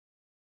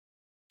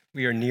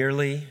We are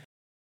nearly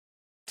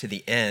to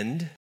the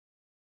end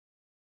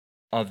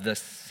of the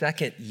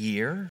second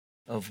year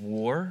of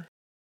war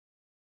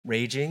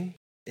raging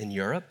in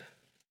Europe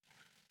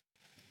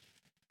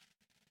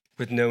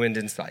with no end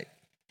in sight.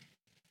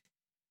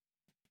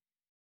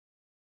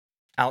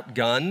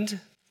 Outgunned,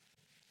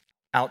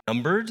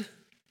 outnumbered.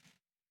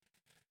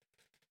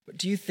 What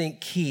do you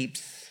think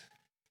keeps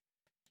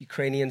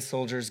Ukrainian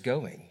soldiers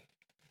going?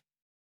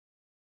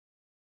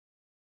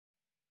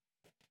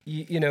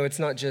 You know, it's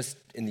not just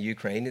in the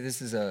Ukraine.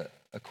 This is a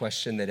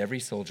question that every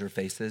soldier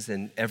faces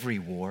in every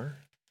war.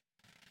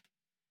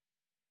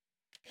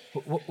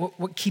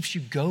 What keeps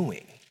you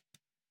going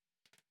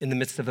in the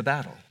midst of a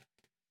battle?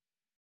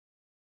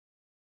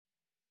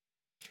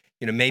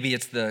 You know, maybe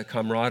it's the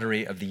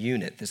camaraderie of the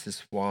unit. This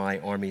is why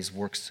armies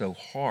work so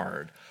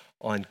hard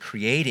on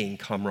creating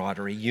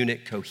camaraderie,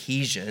 unit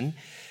cohesion,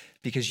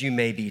 because you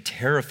may be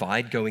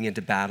terrified going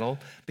into battle,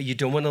 but you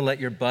don't want to let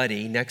your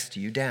buddy next to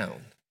you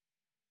down.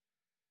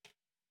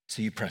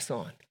 So you press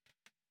on.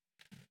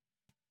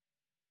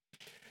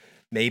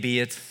 Maybe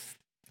it's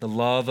the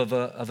love of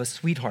a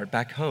sweetheart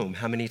back home.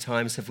 How many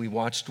times have we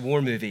watched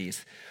war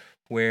movies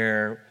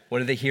where one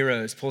of the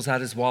heroes pulls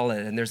out his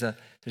wallet and there's a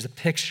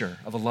picture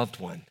of a loved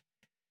one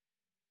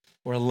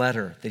or a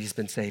letter that he's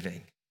been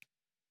saving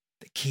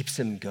that keeps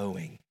him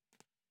going?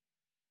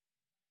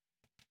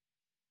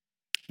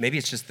 Maybe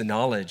it's just the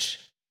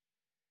knowledge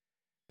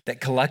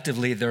that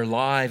collectively their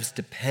lives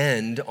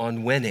depend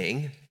on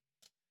winning,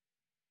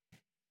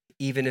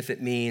 even if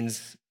it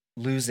means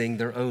losing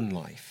their own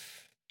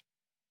life.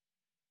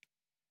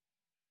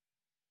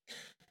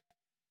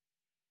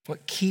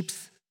 What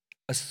keeps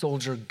a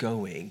soldier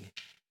going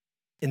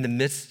in the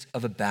midst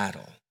of a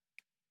battle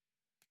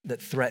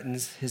that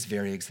threatens his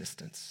very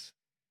existence?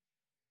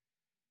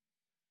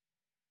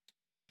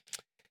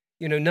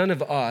 You know, none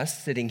of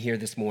us sitting here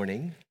this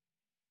morning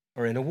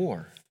are in a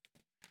war.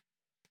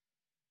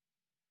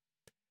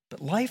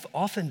 But life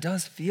often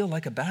does feel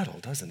like a battle,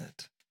 doesn't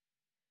it?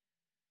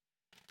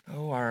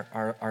 Oh,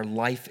 our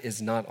life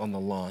is not on the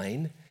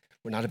line.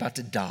 We're not about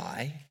to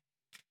die.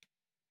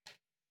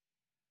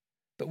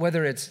 But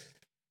whether it's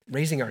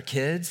raising our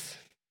kids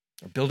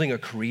or building a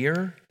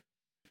career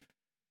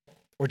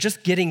or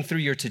just getting through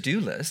your to-do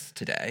list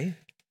today,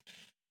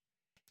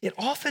 it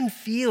often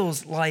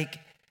feels like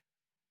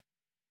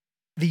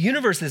the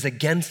universe is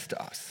against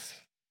us.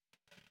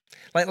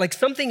 Like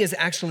something is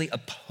actually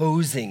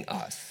opposing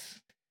us,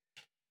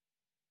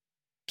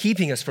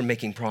 keeping us from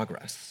making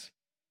progress.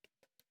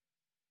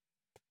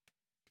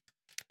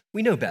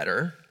 We know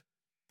better.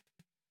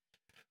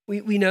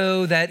 We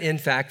know that, in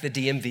fact, the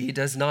DMV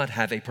does not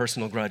have a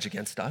personal grudge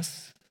against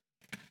us.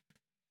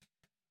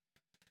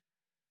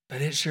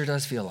 But it sure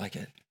does feel like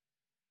it.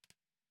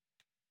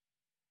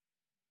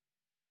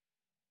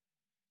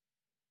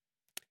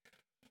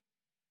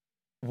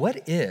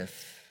 What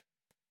if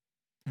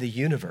the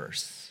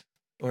universe,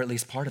 or at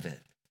least part of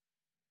it,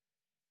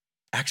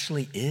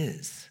 actually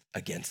is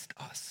against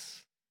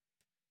us?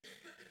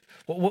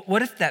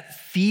 What if that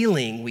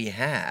feeling we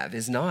have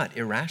is not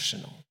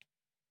irrational?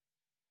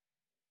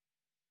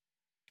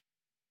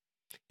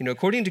 You know,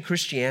 according to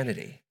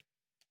Christianity,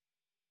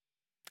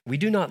 we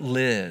do not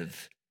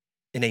live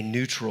in a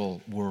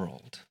neutral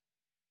world.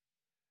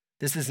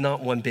 This is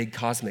not one big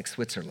cosmic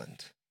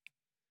Switzerland.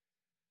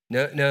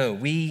 No,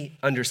 we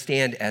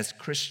understand as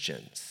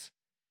Christians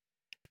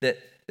that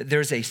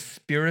there's a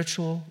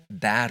spiritual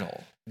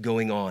battle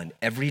going on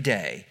every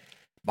day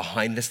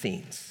behind the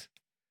scenes.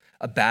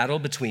 A battle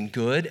between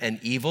good and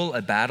evil,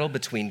 a battle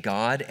between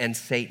God and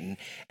Satan.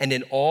 And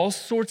in all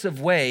sorts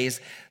of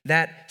ways,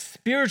 that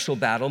spiritual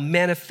battle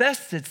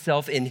manifests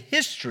itself in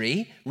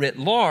history writ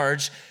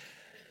large,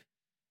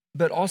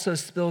 but also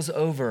spills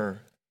over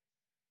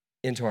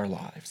into our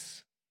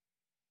lives.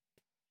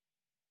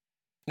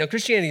 Now,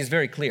 Christianity is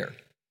very clear.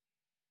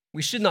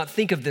 We should not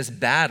think of this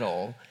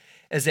battle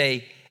as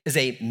a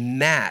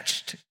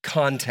matched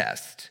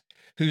contest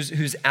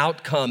whose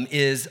outcome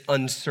is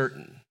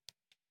uncertain.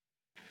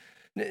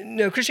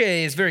 No,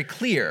 Christianity is very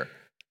clear.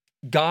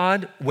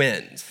 God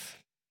wins.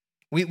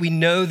 We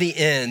know the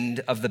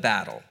end of the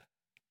battle.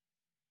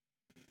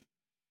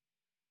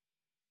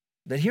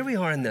 But here we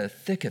are in the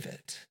thick of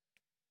it,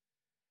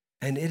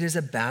 and it is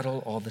a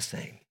battle all the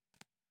same.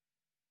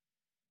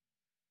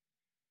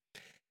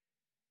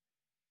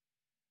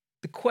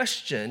 The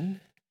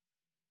question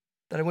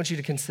that I want you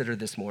to consider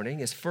this morning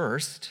is,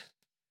 first,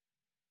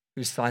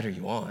 whose side are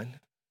you on?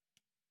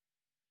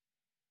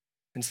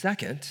 And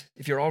second,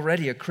 if you're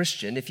already a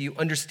Christian, if you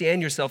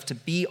understand yourself to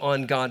be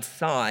on God's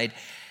side,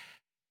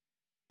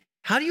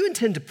 how do you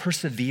intend to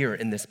persevere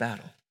in this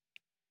battle?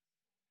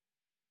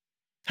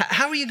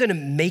 How are you going to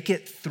make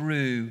it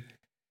through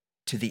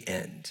to the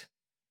end?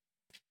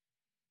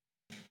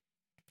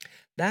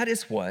 That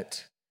is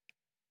what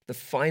the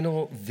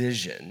final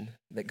vision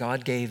that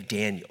God gave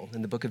Daniel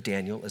in the book of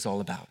Daniel is all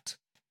about.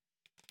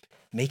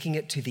 Making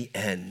it to the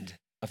end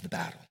of the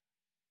battle.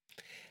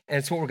 And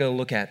it's what we're going to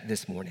look at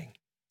this morning.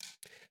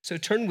 So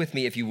turn with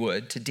me, if you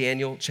would, to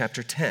Daniel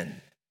chapter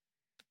 10.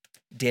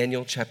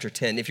 Daniel chapter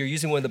 10. If you're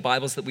using one of the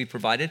Bibles that we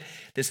provided,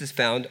 this is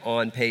found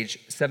on page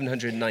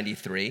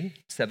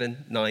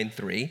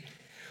 793.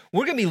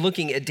 We're going to be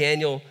looking at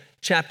Daniel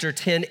chapter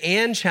 10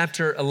 and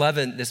chapter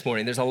 11 this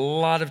morning. There's a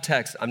lot of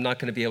text. I'm not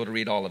going to be able to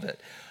read all of it.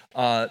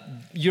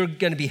 You're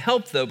going to be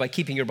helped, though, by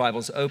keeping your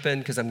Bibles open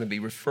because I'm going to be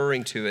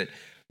referring to it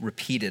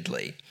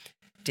repeatedly.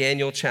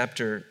 Daniel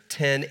chapter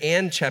 10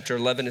 and chapter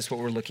 11 is what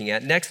we're looking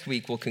at. Next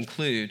week, we'll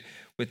conclude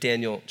with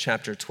Daniel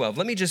chapter 12.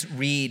 Let me just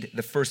read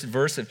the first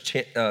verse of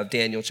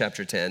Daniel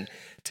chapter 10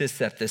 to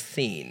set the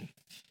scene.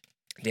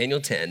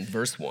 Daniel 10,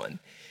 verse 1.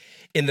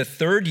 In the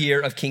 3rd year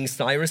of King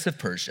Cyrus of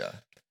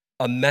Persia,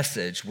 a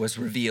message was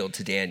revealed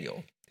to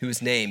Daniel, who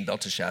is named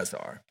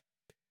Belteshazzar.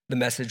 The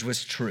message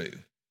was true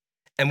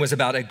and was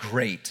about a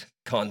great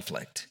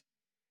conflict.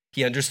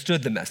 He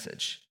understood the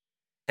message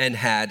and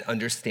had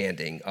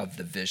understanding of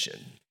the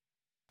vision.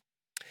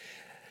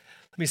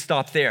 Let me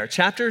stop there.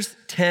 Chapters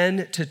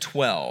 10 to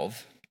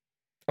 12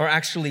 are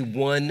actually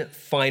one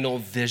final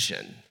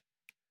vision.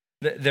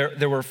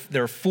 There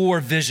are 4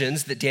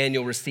 visions that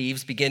Daniel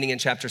receives beginning in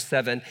chapter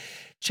 7.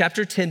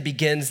 Chapter 10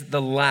 begins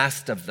the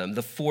last of them,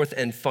 the 4th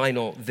and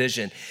final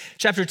vision.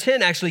 Chapter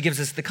 10 actually gives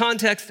us the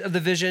context of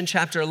the vision.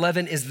 Chapter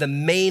 11 is the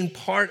main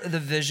part of the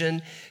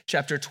vision.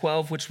 Chapter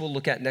 12, which we'll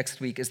look at next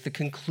week, is the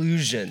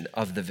conclusion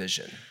of the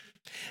vision.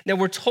 Now,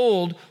 we're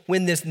told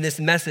when this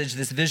message,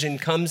 this vision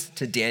comes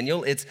to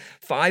Daniel, it's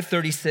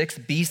 536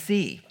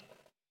 BC.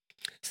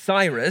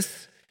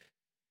 Cyrus,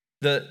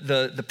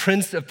 the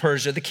prince of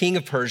Persia, the king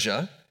of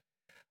Persia,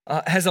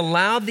 has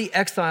allowed the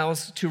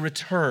exiles to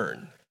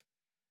return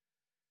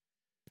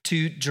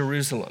to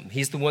Jerusalem.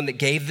 He's the one that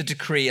gave the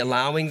decree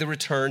allowing the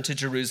return to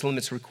Jerusalem.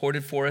 It's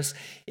recorded for us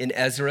in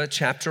Ezra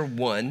chapter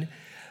 1.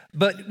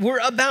 But we're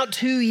about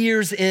 2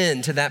 years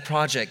into that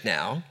project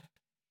now.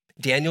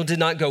 Daniel did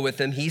not go with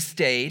them. He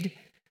stayed.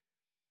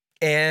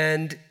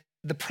 And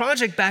the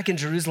project back in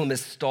Jerusalem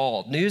is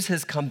stalled. News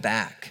has come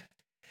back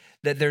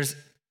that there's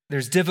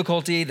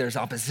difficulty, there's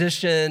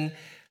opposition.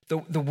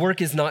 The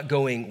work is not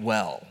going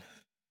well.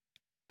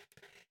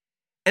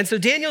 And so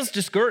Daniel's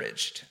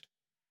discouraged.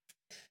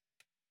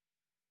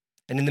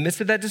 And in the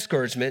midst of that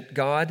discouragement,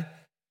 God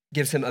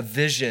gives him a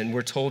vision,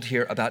 we're told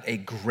here, about a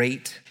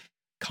great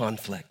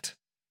conflict.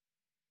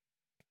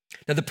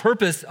 Now, the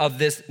purpose of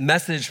this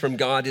message from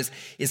God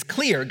is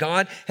clear.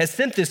 God has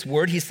sent this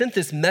word. He sent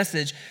this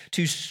message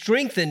to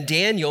strengthen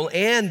Daniel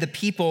and the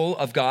people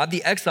of God,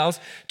 the exiles,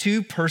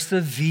 to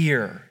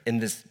persevere in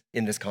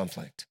this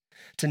conflict,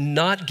 to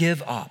not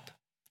give up.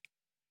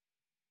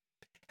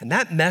 And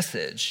that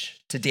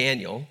message to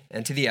Daniel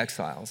and to the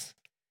exiles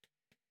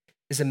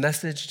is a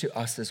message to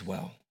us as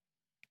well.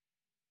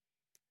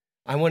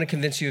 I want to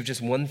convince you of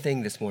just one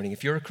thing this morning.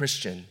 If you're a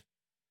Christian,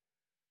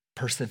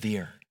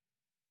 persevere.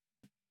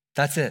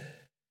 That's it.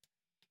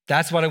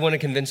 That's what I want to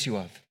convince you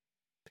of.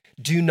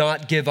 Do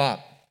not give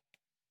up.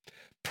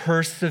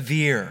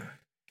 Persevere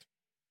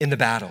in the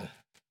battle.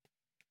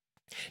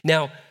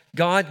 Now,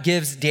 God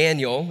gives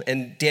Daniel,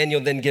 and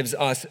Daniel then gives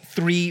us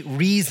 3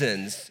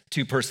 reasons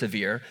to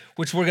persevere,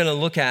 which we're going to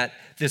look at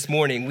this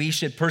morning. We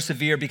should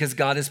persevere because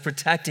God is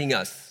protecting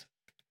us.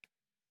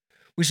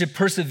 We should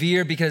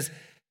persevere because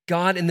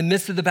God, in the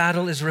midst of the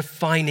battle, is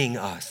refining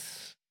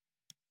us.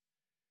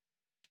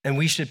 And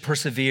we should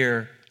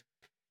persevere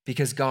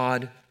because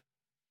God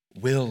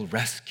will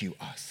rescue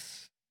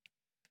us.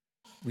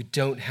 We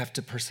don't have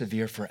to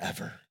persevere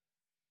forever.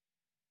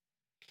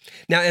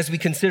 Now, as we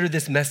consider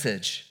this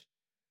message,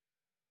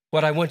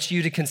 what I want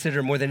you to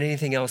consider more than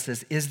anything else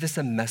is this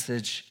a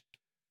message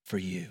for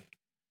you?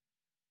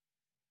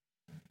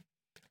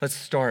 Let's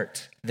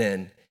start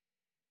then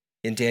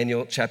in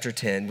Daniel chapter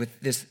 10 with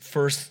this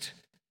first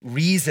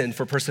reason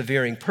for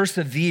persevering.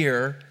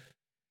 Persevere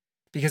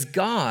because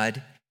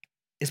God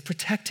is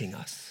protecting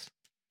us.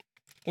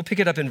 We'll pick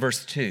it up in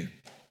verse 2.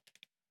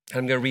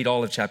 I'm going to read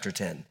all of chapter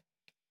 10.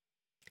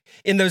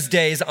 In those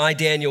days, I,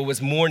 Daniel,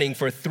 was mourning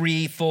for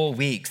 3 full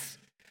weeks.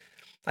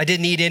 I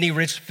didn't eat any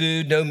rich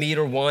food, no meat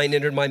or wine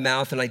entered my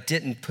mouth, and I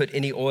didn't put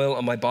any oil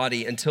on my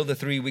body until the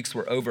 3 weeks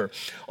were over.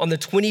 On the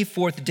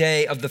 24th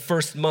day of the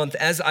 1st month,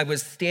 as I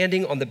was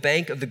standing on the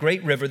bank of the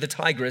great river, the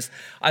Tigris,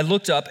 I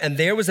looked up, and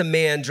there was a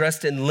man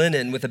dressed in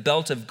linen with a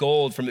belt of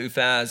gold from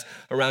Uphaz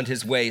around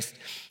his waist.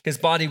 His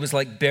body was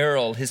like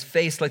beryl, his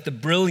face like the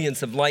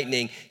brilliance of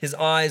lightning, his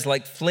eyes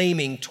like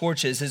flaming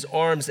torches, his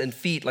arms and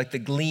feet like the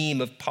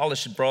gleam of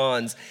polished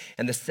bronze,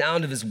 and the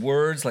sound of his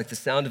words like the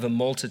sound of a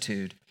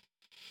multitude.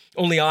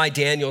 Only I,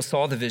 Daniel,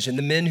 saw the vision.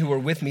 The men who were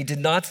with me did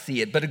not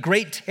see it, but a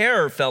great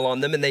terror fell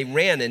on them and they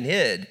ran and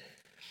hid.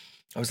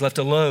 I was left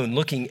alone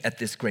looking at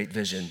this great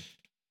vision.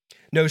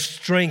 No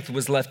strength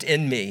was left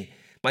in me.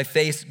 My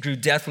face grew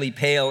deathly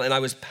pale and I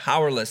was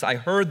powerless. I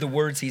heard the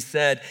words he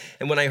said,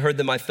 and when I heard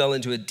them, I fell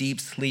into a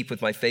deep sleep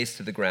with my face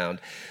to the ground.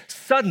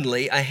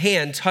 Suddenly, a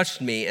hand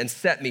touched me and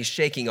set me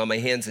shaking on my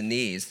hands and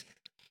knees.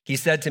 He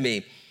said to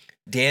me,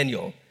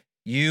 Daniel,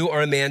 you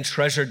are a man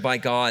treasured by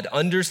God.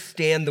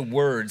 Understand the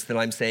words that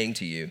I'm saying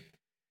to you.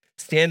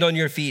 Stand on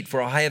your feet,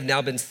 for I have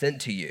now been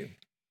sent to you.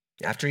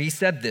 After he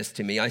said this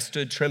to me, I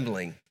stood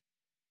trembling.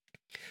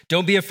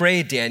 "Don't be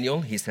afraid,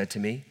 Daniel," he said to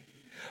me.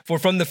 "For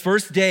from the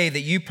first day that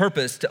you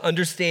purposed to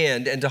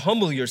understand and to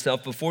humble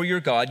yourself before your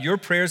God, your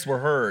prayers were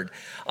heard.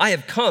 I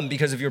have come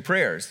because of your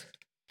prayers.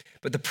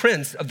 But the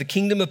prince of the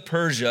kingdom of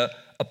Persia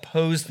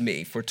opposed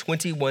me for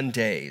 21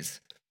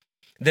 days.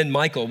 Then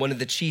Michael, one of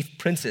the chief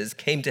princes,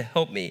 came to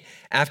help me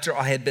after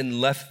I had been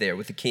left there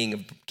with the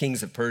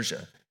kings of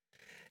Persia.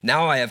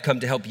 Now I have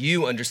come to help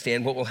you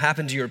understand what will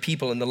happen to your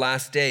people in the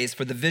last days,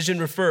 for the vision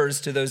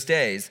refers to those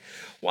days."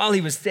 While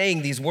he was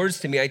saying these words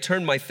to me, I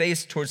turned my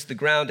face towards the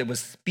ground and was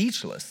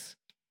speechless.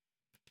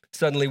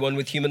 Suddenly, one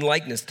with human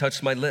likeness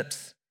touched my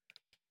lips.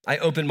 I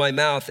opened my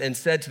mouth and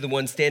said to the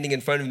one standing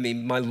in front of me,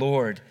 "My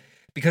Lord,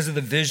 because of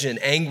the vision,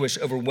 anguish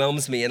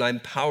overwhelms me and I'm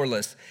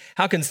powerless.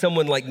 How can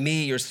someone like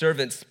me, your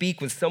servant,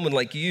 speak with someone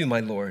like you, my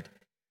Lord?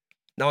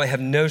 Now I have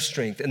no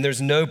strength and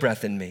there's no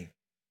breath in me."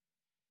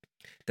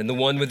 Then the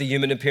one with the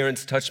human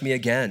appearance touched me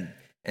again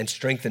and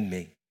strengthened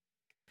me.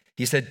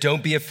 He said,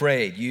 "Don't be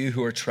afraid, you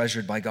who are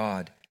treasured by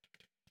God.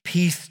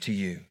 Peace to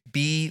you.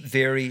 Be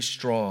very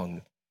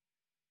strong."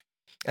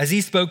 As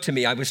he spoke to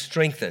me, I was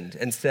strengthened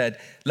and said,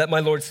 "Let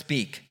my Lord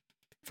speak,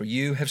 for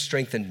you have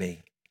strengthened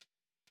me."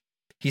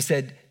 He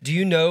said, "Do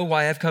you know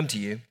why I've come to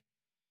you?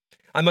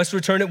 I must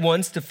return at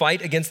once to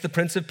fight against the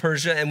prince of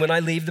Persia, and when I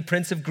leave, the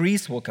prince of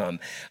Greece will come.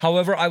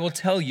 However, I will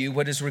tell you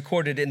what is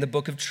recorded in the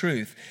book of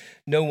truth.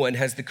 No one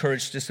has the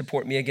courage to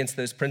support me against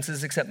those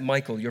princes except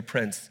Michael, your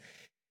prince.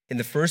 In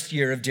the first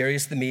year of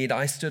Darius the Mede,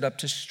 I stood up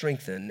to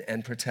strengthen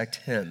and protect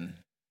him."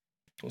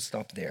 We'll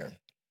stop there.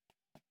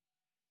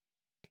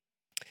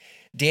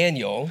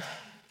 Daniel,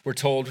 we're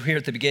told here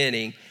at the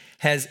beginning,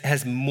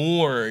 has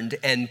mourned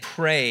and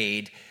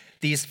prayed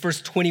these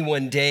first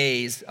 21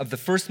 days of the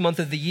first month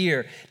of the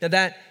year. Now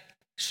that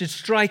should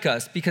strike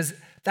us because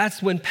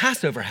that's when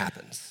Passover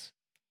happens.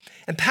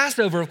 And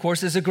Passover, of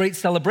course, is a great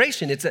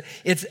celebration. It's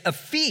a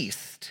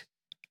feast.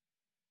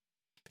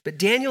 But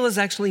Daniel has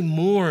actually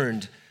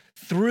mourned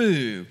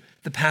through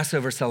the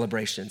Passover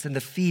celebrations and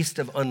the Feast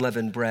of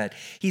Unleavened Bread.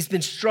 He's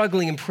been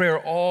struggling in prayer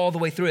all the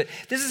way through it.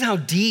 This is how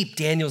deep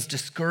Daniel's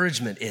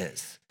discouragement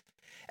is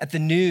at the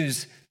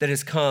news that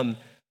has come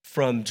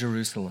from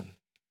Jerusalem.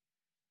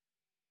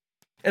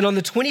 And on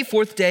the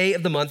 24th day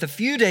of the month, a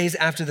few days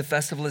after the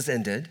festival is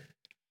ended,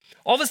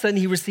 all of a sudden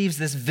he receives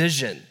this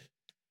vision.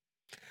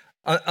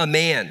 A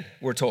man,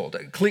 we're told,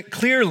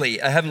 clearly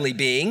a heavenly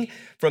being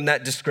from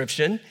that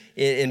description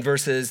in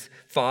verses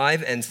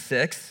 5 and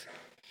 6.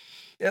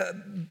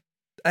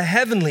 A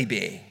heavenly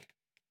being,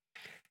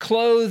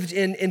 clothed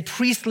in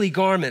priestly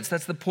garments.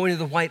 That's the point of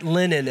the white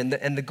linen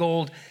and the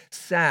gold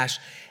sash.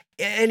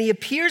 And he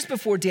appears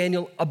before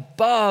Daniel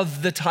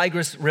above the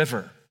Tigris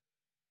River.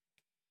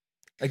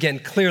 Again,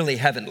 clearly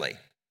heavenly.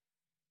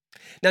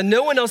 Now,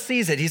 no one else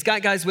sees it. He's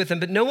got guys with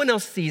him, but no one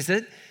else sees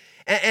it.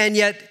 And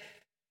yet,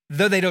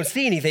 though they don't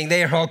see anything,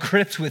 they are all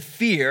gripped with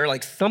fear,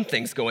 like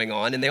something's going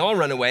on, and they all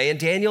run away. And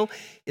Daniel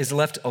is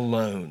left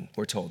alone,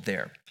 we're told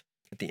there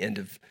at the end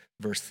of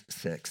verse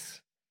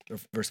 6, or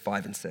verse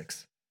 5 and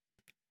 6.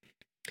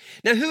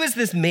 Now, who is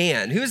this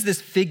man? Who is this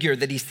figure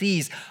that he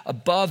sees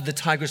above the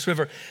Tigris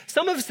River?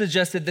 Some have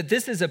suggested that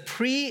this is a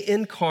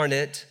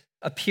pre-incarnate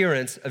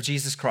appearance of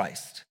Jesus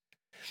Christ.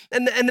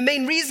 And the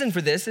main reason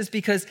for this is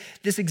because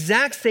this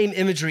exact same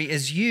imagery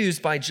is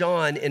used by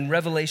John in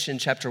Revelation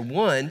chapter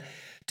 1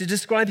 to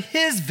describe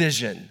his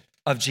vision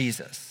of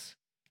Jesus.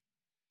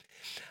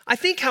 I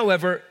think,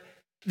 however,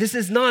 this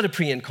is not a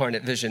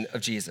pre-incarnate vision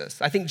of Jesus.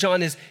 I think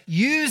John is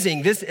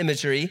using this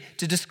imagery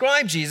to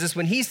describe Jesus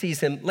when he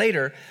sees him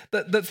later,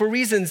 but for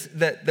reasons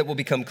that will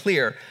become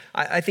clear,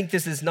 I think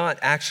this is not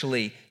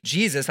actually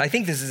Jesus. I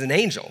think this is an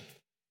angel.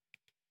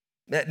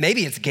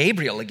 Maybe it's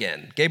Gabriel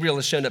again. Gabriel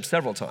has shown up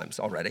several times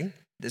already.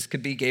 This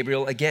could be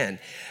Gabriel again.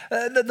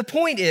 The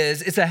point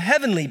is, it's a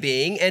heavenly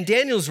being, and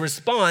Daniel's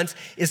response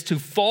is to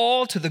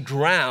fall to the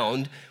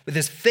ground with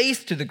his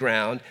face to the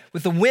ground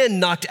with the wind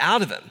knocked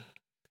out of him.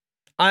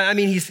 I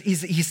mean,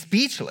 he's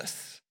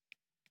speechless.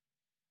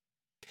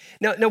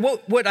 Now,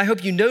 what I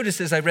hope you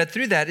notice as I read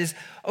through that is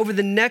over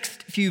the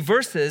next few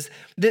verses,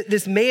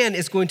 this man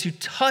is going to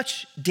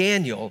touch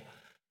Daniel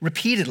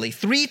repeatedly.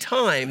 3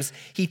 times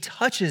he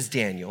touches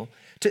Daniel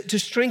to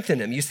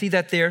strengthen him. You see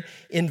that there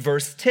in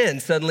verse 10.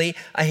 Suddenly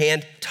a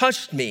hand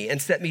touched me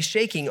and set me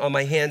shaking on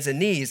my hands and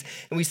knees.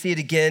 And we see it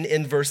again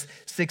in verse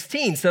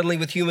 16. Suddenly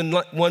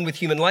one with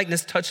human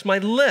likeness touched my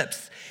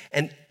lips.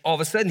 And all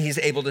of a sudden he's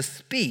able to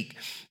speak.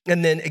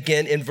 And then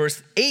again in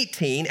verse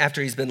 18,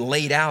 after he's been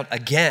laid out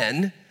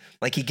again,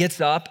 like he gets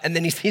up and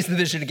then he sees the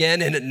vision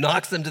again and it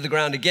knocks him to the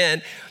ground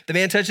again. The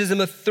man touches him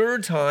a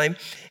 3rd time.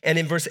 And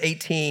in verse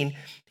 18,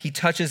 he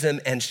touches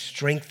him and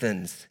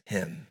strengthens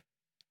him.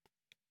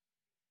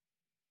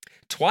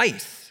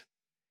 Twice,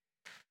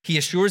 he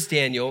assures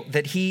Daniel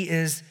that he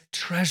is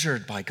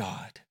treasured by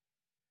God,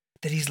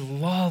 that he's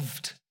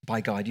loved by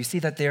God. You see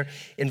that there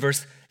in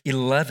verse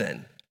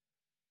 11,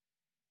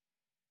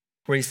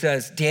 where he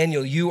says,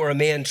 "Daniel, you are a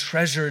man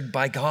treasured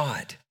by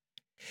God."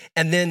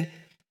 And then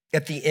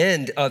at the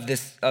end of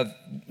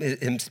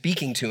him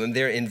speaking to him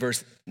there in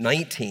verse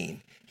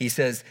 19, he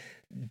says,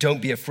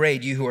 Don't be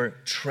afraid, you who are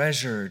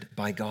treasured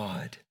by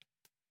God.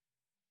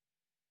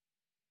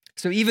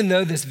 So even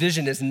though this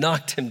vision has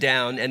knocked him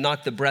down and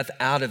knocked the breath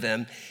out of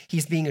him,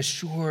 he's being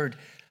assured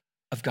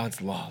of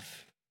God's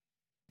love.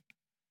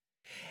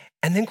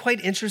 And then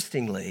quite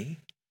interestingly,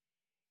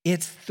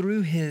 it's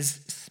through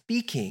his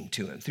speaking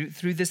to him,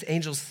 through this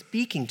angel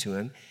speaking to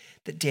him,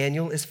 that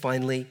Daniel is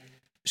finally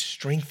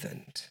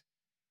strengthened.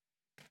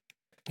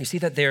 You see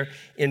that there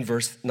in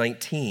verse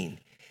 19.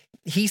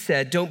 He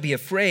said, don't be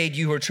afraid,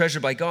 you who are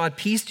treasured by God,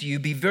 peace to you,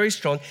 be very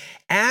strong.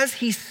 As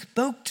he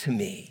spoke to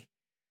me,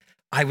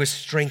 I was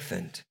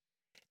strengthened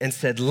and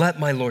said, let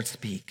my Lord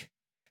speak,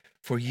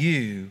 for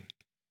you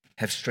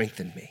have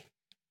strengthened me.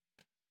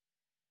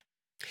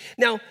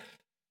 Now,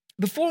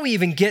 before we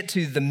even get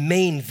to the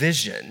main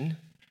vision,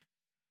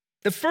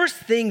 the first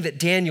thing that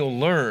Daniel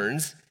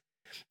learns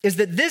is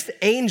that this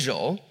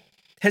angel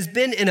has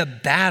been in a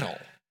battle.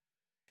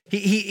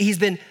 He's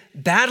been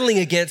battling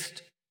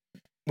against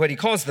what he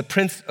calls the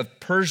Prince of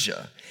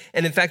Persia.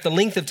 And in fact, the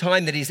length of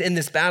time that he's in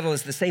this battle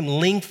is the same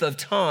length of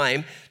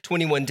time,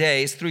 21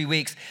 days, 3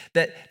 weeks,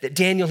 that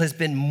Daniel has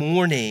been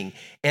mourning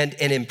and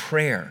in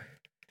prayer.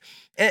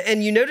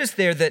 And you notice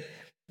there that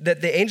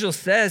the angel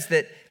says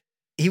that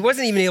he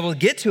wasn't even able to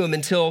get to him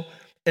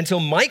until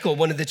Michael,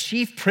 one of the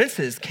chief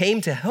princes,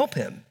 came to help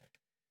him.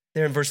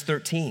 There in verse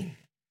 13.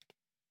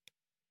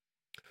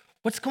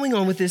 What's going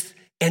on with this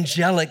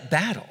angelic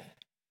battle?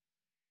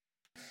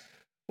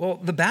 Well,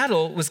 the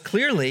battle was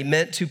clearly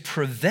meant to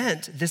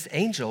prevent this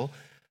angel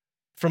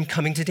from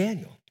coming to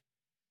Daniel.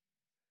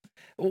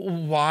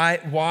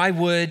 Why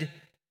would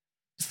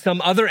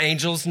some other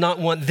angels not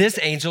want this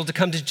angel to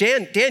come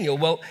to Daniel?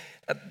 Well,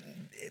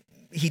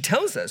 he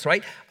tells us,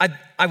 right?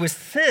 I was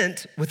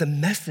sent with a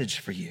message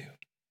for you,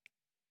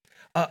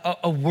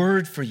 a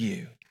word for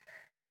you,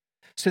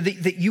 so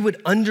that you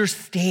would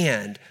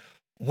understand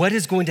what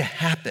is going to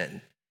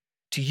happen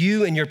to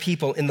you and your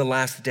people in the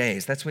last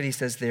days. That's what he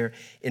says there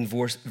in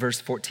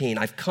verse 14.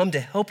 I've come to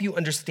help you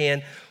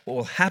understand what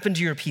will happen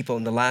to your people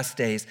in the last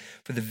days,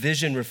 for the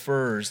vision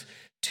refers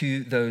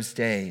to those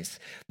days.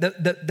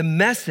 The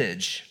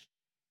message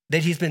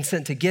that he's been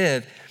sent to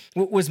give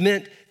was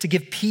meant to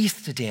give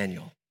peace to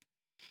Daniel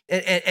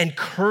and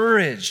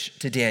courage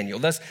to Daniel.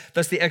 Thus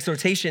the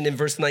exhortation in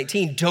verse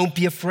 19, don't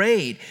be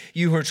afraid,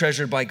 you who are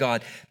treasured by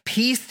God.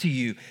 Peace to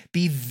you,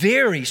 be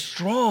very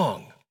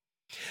strong.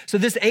 So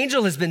this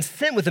angel has been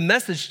sent with a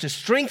message to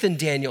strengthen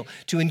Daniel,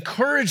 to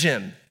encourage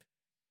him.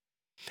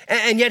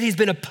 And yet he's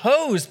been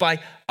opposed by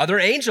other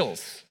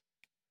angels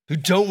who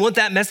don't want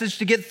that message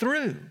to get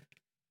through.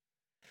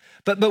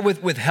 But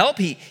with help,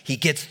 he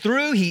gets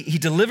through, he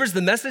delivers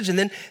the message, and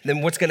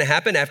then what's going to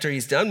happen after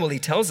he's done? Well, he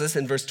tells us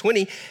in verse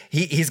 20,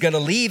 he's going to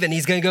leave and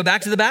he's going to go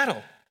back to the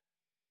battle.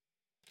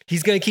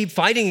 He's going to keep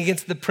fighting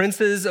against the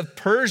princes of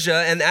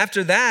Persia, and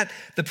after that,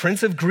 the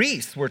prince of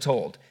Greece, we're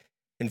told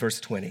in verse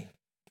 20.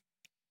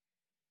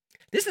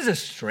 This is a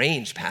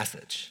strange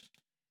passage.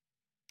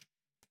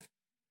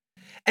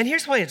 And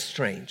here's why it's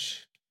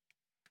strange.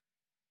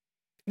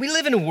 We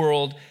live in a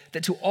world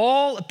that to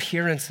all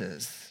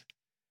appearances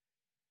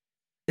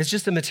is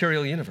just a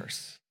material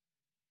universe.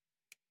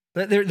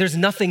 There's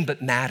nothing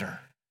but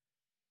matter.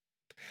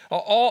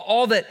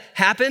 All that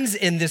happens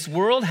in this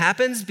world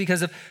happens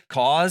because of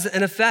cause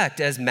and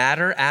effect, as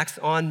matter acts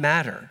on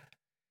matter.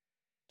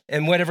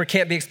 And whatever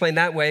can't be explained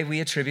that way, we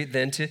attribute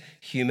then to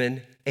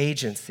human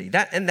agency.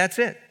 That's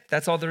it.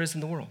 That's all there is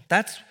in the world.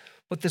 That's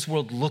what this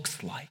world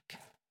looks like.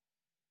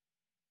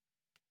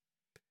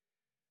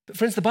 But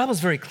friends, the Bible is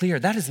very clear.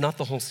 That is not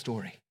the whole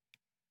story.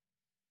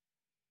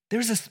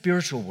 There's a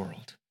spiritual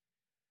world,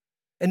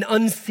 an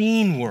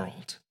unseen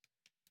world,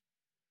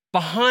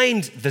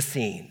 behind the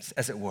scenes,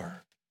 as it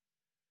were.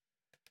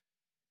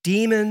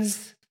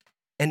 Demons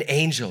and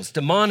angels,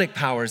 demonic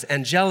powers,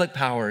 angelic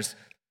powers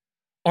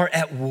are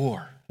at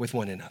war with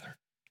one another.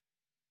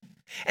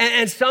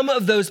 And some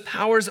of those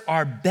powers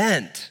are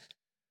bent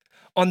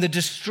on the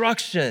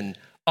destruction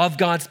of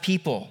God's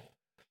people,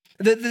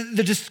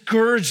 the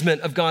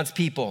discouragement of God's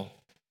people.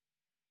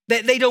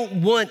 They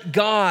don't want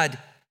God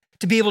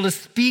to be able to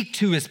speak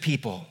to his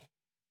people.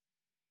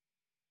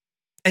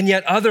 And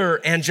yet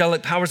other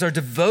angelic powers are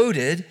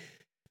devoted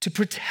to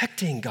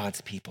protecting God's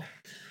people,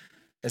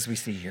 as we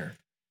see here.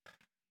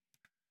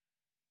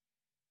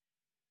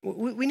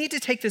 We need to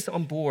take this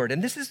on board,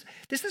 and this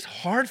is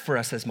hard for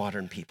us as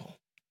modern people.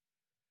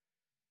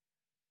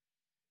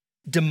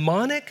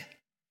 Demonic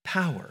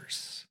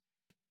powers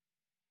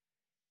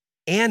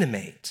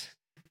animate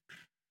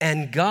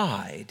and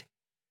guide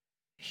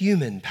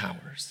human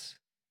powers,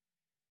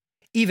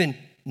 even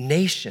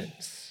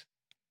nations,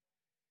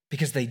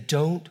 because they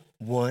don't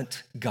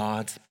want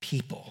God's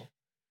people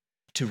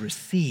to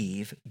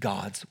receive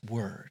God's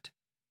word.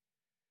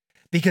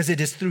 Because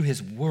it is through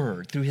his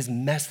word, through his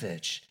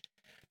message,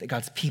 that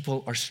God's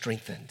people are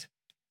strengthened.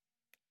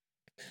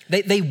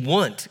 They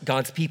want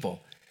God's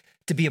people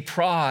to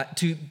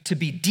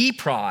be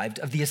deprived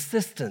of the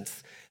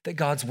assistance that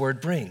God's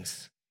word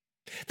brings.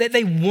 That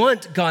they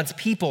want God's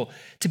people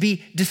to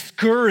be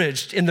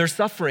discouraged in their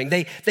suffering.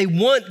 They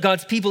want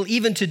God's people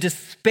even to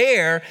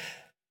despair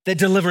that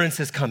deliverance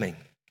is coming.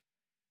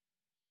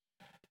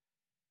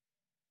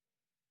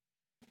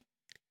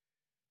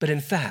 But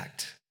in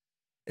fact,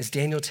 as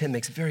Daniel 10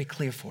 makes very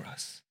clear for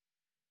us,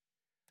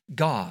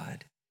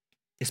 God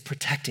is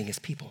protecting his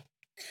people.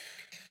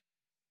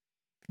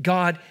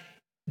 God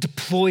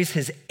deploys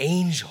his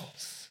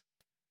angels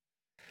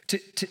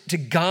to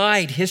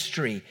guide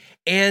history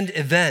and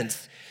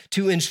events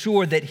to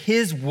ensure that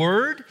his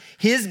word,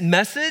 his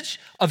message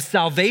of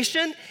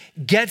salvation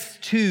gets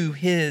to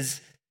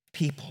his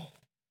people.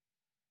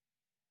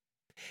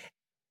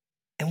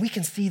 And we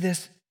can see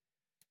this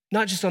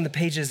not just on the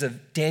pages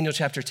of Daniel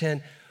chapter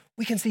 10,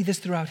 we can see this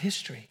throughout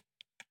history.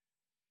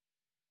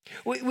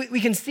 We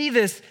can see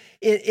this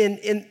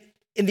in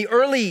the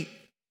early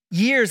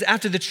years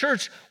after the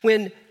church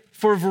when,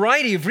 for a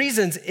variety of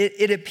reasons,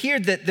 it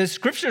appeared that the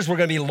scriptures were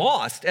going to be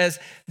lost as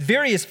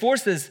various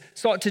forces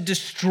sought to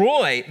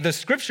destroy the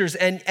scriptures.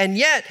 And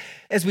yet,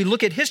 as we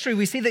look at history,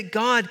 we see that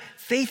God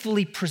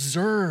faithfully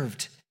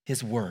preserved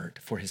his word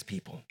for his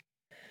people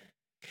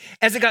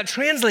as it got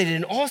translated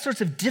in all sorts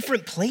of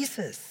different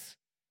places.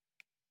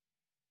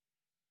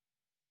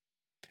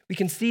 We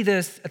can see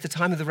this at the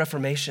time of the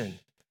Reformation,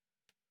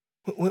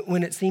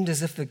 when it seemed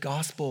as if the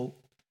gospel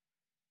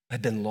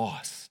had been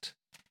lost.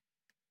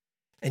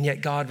 And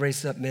yet God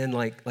raised up men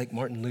like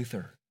Martin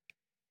Luther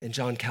and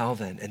John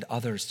Calvin and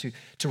others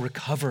to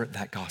recover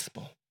that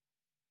gospel.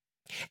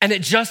 And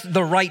at just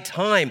the right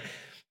time,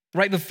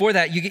 right before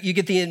that, you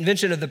get the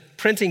invention of the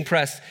printing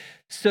press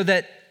so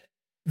that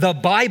the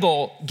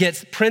Bible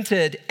gets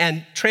printed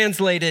and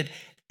translated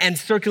and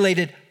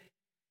circulated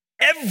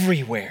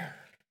everywhere.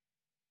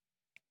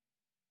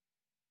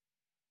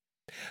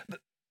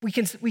 We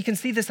can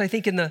see this, I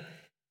think, in the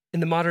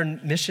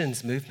modern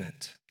missions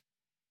movement,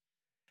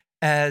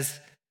 as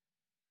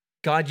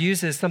God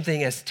uses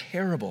something as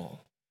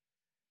terrible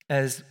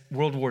as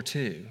World War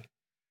II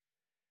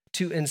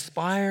to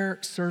inspire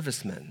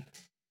servicemen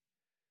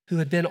who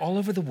had been all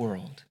over the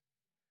world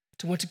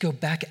to want to go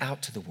back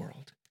out to the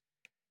world,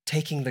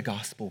 taking the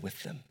gospel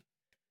with them.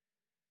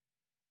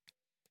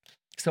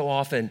 So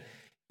often,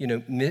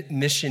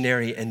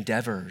 missionary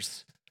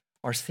endeavors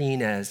are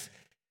seen as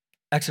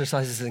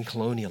exercises in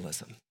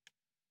colonialism.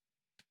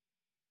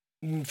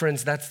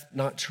 Friends, that's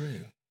not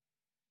true.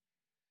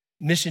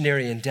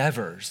 Missionary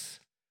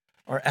endeavors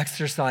are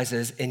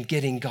exercises in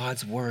getting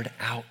God's word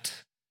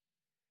out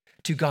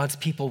to God's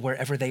people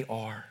wherever they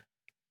are,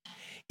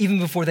 even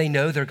before they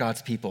know they're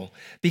God's people,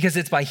 because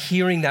it's by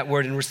hearing that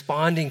word and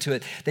responding to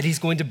it that he's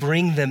going to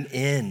bring them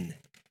in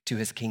to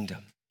his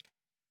kingdom.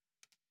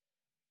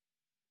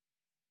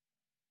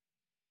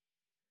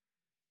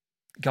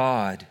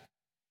 God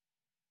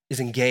is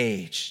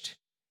engaged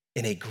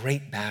in a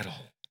great battle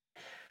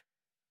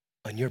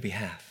on your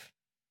behalf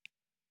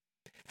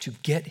to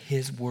get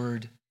his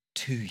word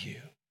to you,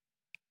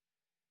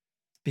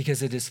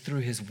 because it is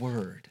through his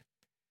word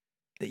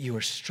that you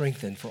are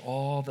strengthened for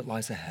all that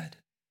lies ahead,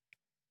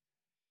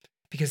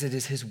 because it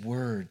is his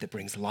word that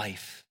brings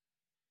life.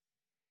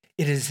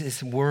 It is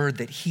his word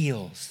that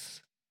heals.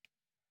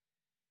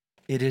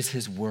 It is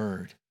his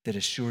word that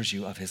assures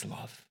you of his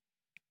love.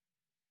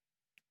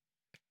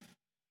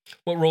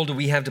 What role do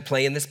we have to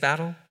play in this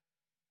battle?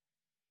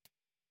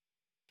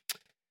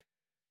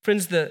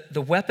 Friends,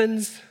 the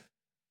weapons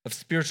of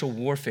spiritual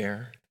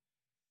warfare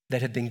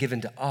that have been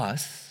given to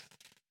us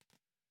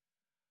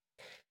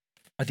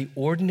are the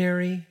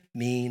ordinary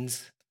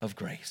means of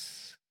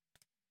grace.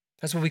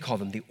 That's what we call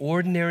them, the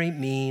ordinary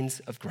means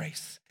of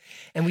grace.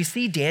 And we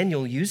see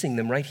Daniel using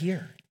them right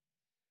here.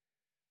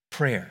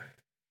 Prayer,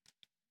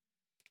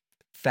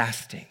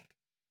 fasting,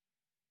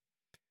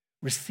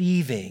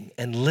 receiving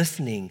and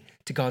listening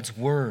to God's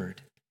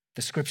word,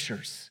 the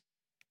scriptures,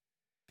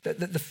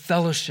 the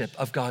fellowship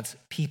of God's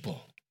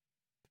people.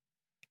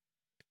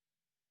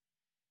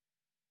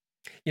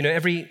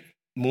 Every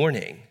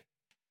morning,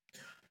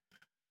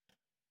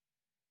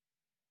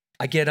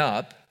 I get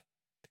up,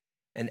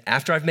 and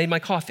after I've made my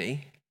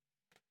coffee,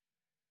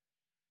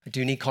 I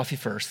do need coffee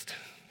first,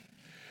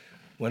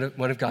 one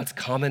of God's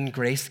common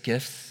grace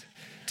gifts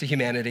to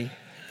humanity.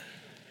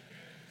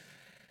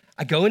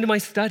 I go into my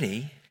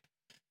study,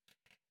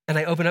 and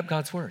I open up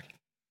God's word.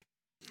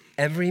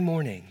 Every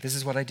morning, this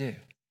is what I do.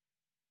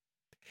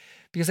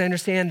 Because I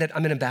understand that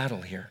I'm in a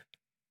battle here.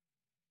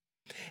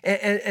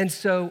 And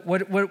so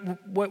what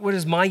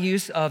does my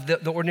use of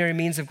the ordinary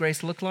means of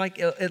grace look like?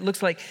 It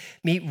looks like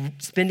me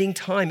spending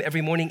time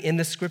every morning in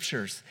the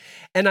scriptures.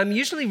 And I'm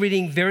usually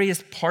reading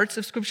various parts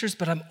of scriptures,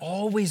 but I'm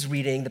always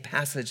reading the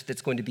passage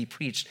that's going to be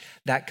preached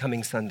that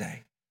coming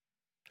Sunday.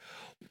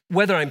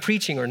 Whether I'm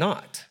preaching or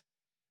not,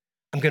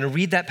 I'm going to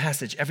read that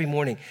passage every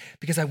morning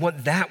because I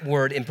want that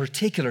word in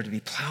particular to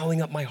be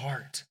plowing up my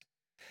heart,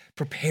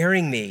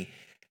 preparing me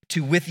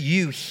to, with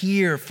you,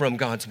 hear from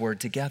God's word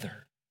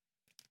together.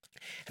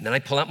 And then I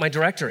pull out my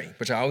directory,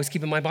 which I always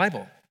keep in my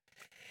Bible.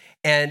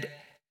 And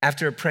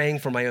after praying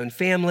for my own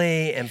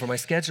family and for my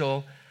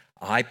schedule,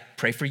 I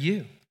pray for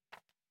you.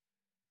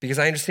 because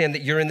I understand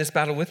that you're in this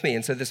battle with me.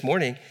 And so this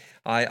morning,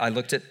 I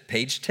looked at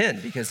page 10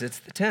 because it's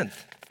the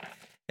 10th.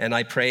 And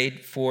I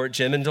prayed for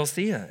Jim and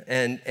Dulcia,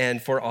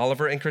 and for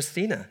Oliver and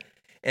Christina,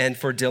 and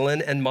for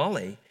Dylan and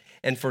Molly,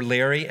 and for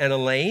Larry and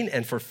Elaine,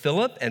 and for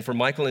Philip, and for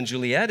Michael and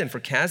Juliet, and for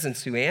Kaz and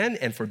Sue-Ann,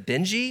 and for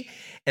Benji,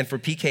 and for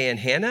PK and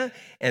Hannah,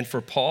 and for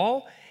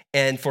Paul,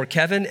 and for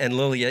Kevin and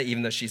Lilia,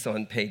 even though she's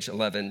on page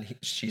 11,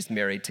 she's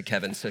married to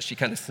Kevin, so she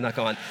kind of snuck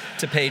on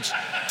to page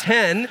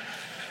 10.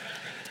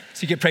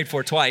 So you get prayed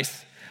for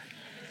twice.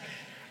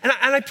 And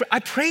I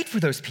prayed for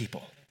those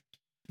people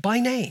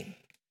by name.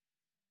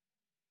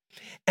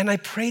 And I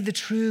prayed the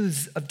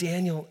truths of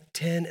Daniel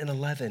 10 and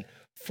 11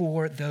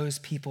 for those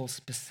people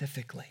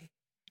specifically.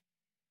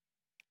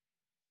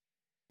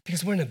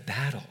 Because we're in a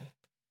battle.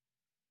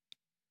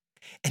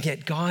 And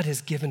yet God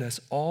has given us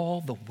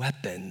all the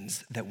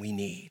weapons that we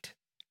need.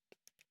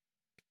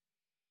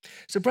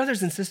 So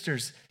brothers and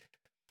sisters,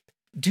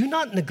 do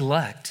not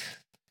neglect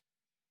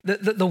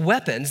the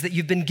weapons that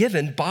you've been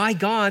given by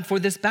God for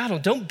this battle.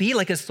 Don't be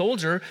like a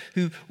soldier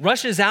who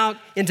rushes out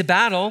into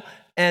battle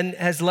and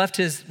has left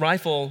his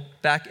rifle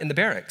back in the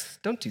barracks.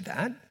 Don't do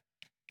that.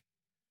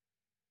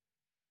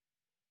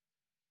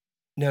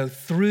 No,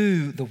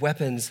 through the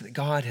weapons that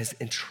God has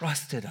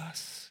entrusted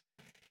us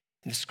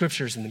in the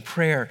scriptures and in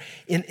prayer,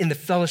 in the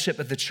fellowship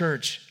of the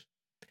church,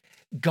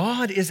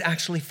 God is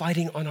actually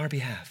fighting on our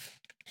behalf.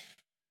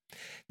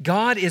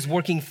 God is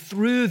working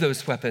through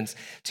those weapons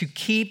to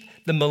keep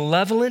the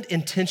malevolent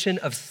intention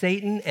of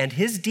Satan and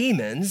his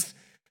demons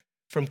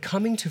from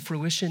coming to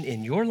fruition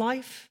in your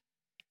life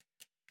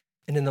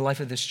and in the life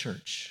of this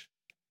church.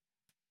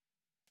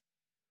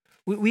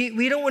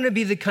 We don't want to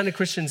be the kind of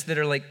Christians that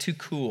are like too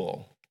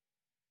cool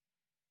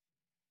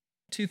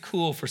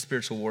for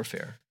spiritual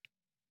warfare,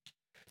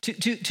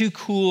 too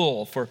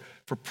cool for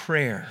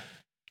prayer,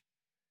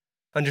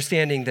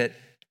 understanding that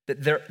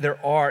there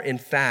are, in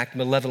fact,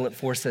 malevolent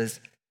forces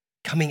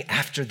coming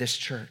after this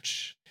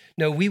church.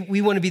 No,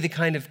 we want to be the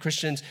kind of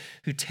Christians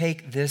who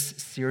take this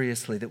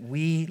seriously, that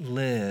we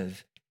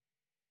live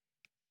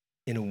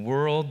in a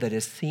world that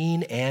is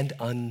seen and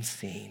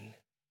unseen,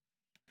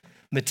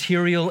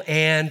 material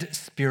and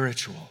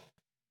spiritual,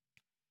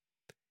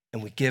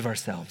 and we give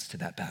ourselves to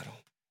that battle.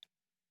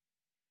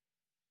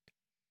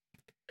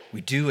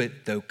 We do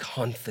it, though,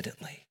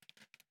 confidently,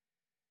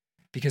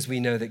 because we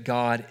know that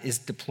God is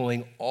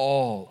deploying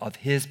all of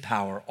his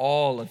power,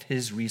 all of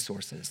his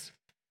resources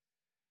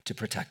to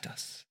protect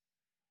us.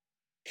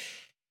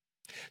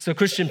 So,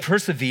 Christian,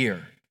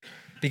 persevere,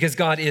 because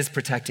God is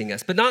protecting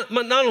us. But not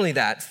only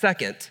that,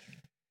 second,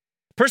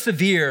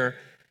 persevere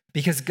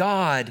because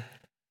God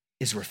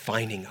is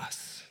refining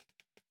us.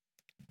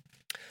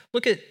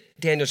 Look at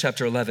Daniel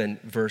chapter 11,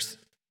 verse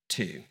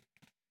 2.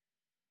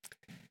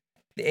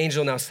 The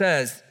angel now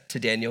says to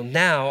Daniel,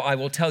 "Now I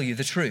will tell you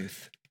the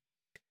truth.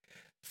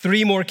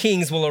 3 more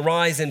kings will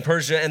arise in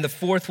Persia, and the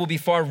 4th will be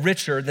far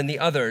richer than the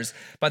others.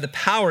 By the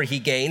power he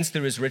gains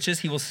through his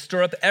riches, he will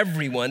stir up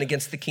everyone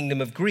against the kingdom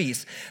of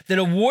Greece. Then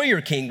a warrior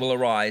king will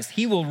arise.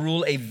 He will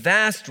rule a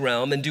vast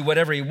realm and do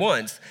whatever he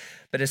wants.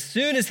 But as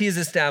soon as he is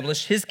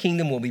established, his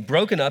kingdom will be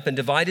broken up and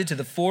divided to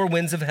the 4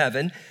 winds of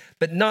heaven,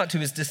 but not to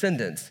his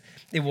descendants.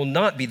 It will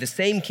not be the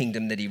same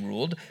kingdom that he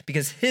ruled,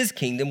 because his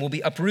kingdom will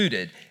be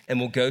uprooted and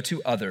will go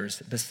to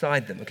others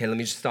beside them." Okay, let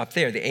me just stop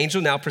there. The angel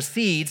now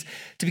proceeds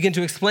to begin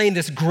to explain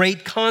this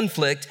great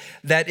conflict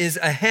that is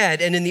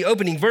ahead. And in the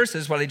opening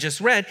verses, what I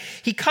just read,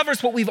 he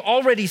covers what we've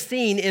already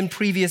seen in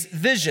previous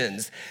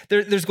visions.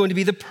 There's going to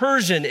be the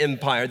Persian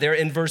Empire there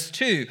in verse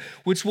 2,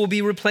 which will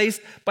be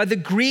replaced by the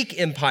Greek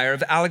Empire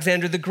of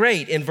Alexander the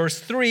Great in verse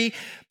 3.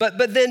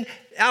 But then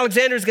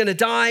Alexander's going to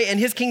die, and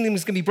his kingdom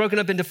is going to be broken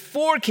up into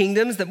 4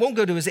 kingdoms that won't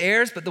go to his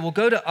heirs, but that will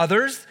go to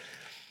others.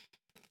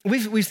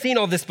 We've seen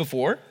all this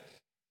before.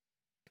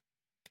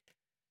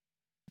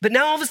 But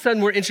now all of a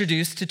sudden we're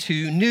introduced to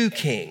 2 new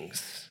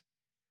kings,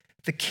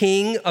 the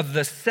king of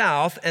the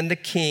south and the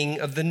king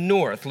of the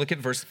north. Look at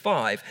verse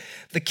 5.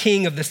 The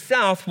king of the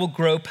south will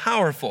grow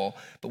powerful,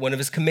 but one of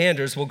his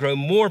commanders will grow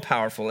more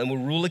powerful and will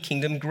rule a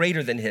kingdom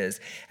greater than his.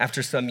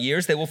 After some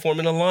years, they will form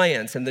an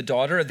alliance, and the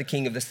daughter of the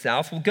king of the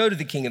south will go to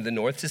the king of the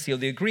north to seal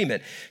the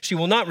agreement. She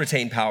will not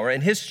retain power,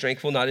 and his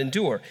strength will not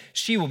endure.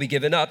 She will be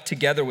given up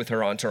together with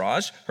her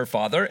entourage, her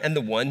father, and the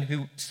one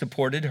who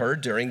supported her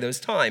during those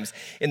times.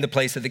 In the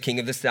place of the king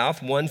of the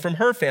south, one from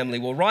her family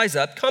will rise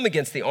up, come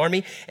against the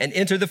army, and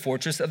enter the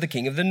fortress of the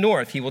king of the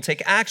north. He will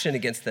take action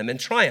against them and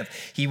triumph.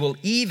 He will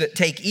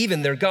take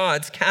even their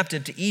gods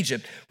captive to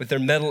Egypt with their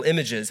metal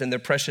images and their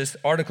precious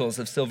articles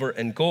of silver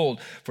and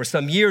gold. For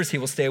some years he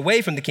will stay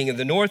away from the king of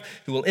the north,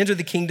 who will enter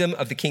the kingdom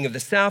of the king of the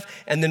south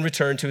and then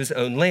return to his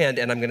own land."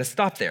 And I'm going to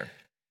stop there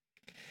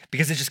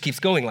because it just keeps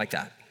going like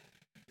that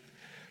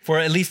for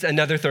at least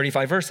another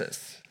 35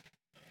 verses.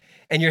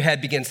 And your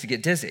head begins to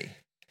get dizzy.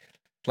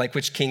 Like,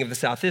 which king of the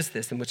south is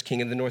this? And which king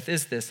of the north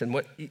is this? And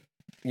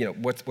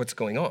what's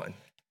going on?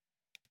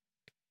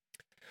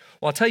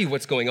 Well, I'll tell you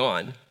what's going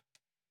on.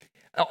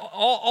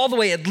 All the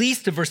way at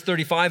least to verse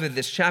 35 of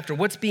this chapter,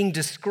 what's being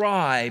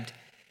described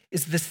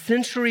is the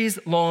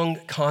centuries-long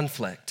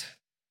conflict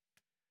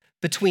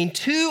between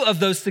two of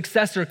those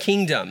successor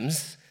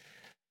kingdoms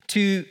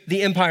to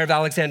the empire of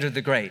Alexander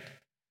the Great.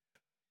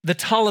 The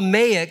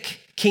Ptolemaic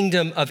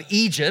kingdom of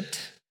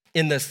Egypt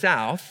in the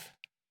south,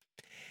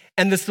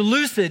 and the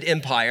Seleucid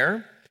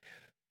Empire,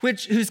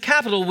 whose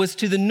capital was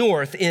to the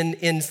north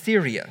in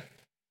Syria.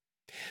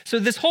 So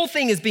this whole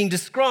thing is being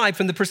described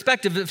from the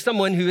perspective of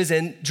someone who is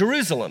in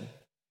Jerusalem.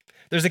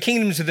 There's a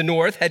kingdom to the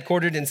north,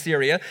 headquartered in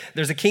Syria.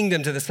 There's a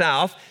kingdom to the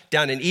south,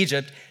 down in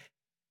Egypt,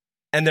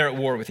 and they're at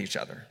war with each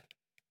other.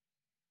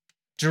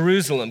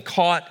 Jerusalem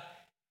caught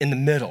in the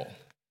middle.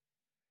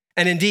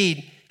 And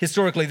indeed,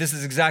 historically, this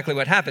is exactly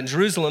what happened.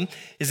 Jerusalem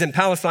is in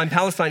Palestine.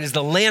 Palestine is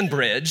the land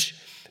bridge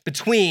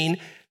between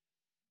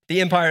the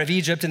empire of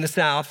Egypt in the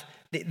south,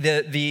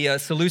 the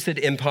Seleucid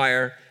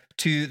Empire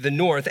to the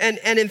north. And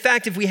in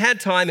fact, if we had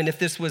time, and if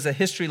this was a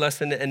history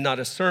lesson and not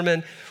a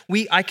sermon,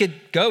 I could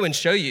go and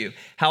show you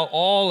how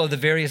all of the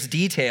various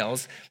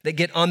details that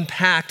get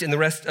unpacked in the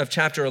rest of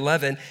chapter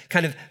 11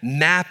 kind of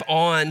map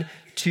on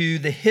to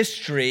the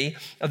history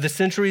of the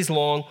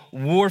centuries-long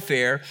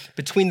warfare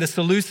between the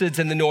Seleucids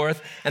in the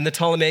north and the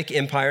Ptolemaic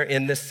Empire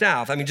in the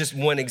south. I mean, just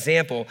one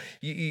example.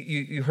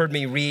 You heard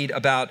me read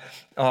about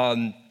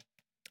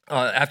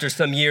after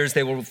some years,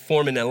 they will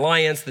form an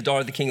alliance. The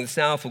daughter of the king of the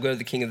south will go to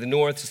the king of the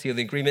north to seal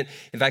the agreement.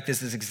 In fact,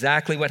 this is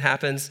exactly what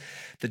happens.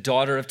 The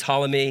daughter of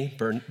Ptolemy,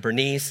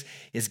 Bernice,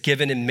 is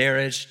given in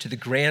marriage to the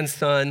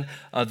grandson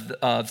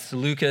of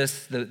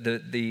Seleucus,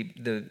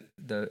 the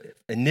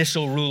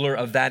initial ruler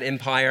of that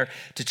empire,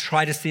 to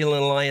try to seal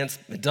an alliance.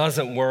 It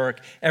doesn't work.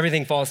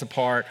 Everything falls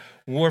apart.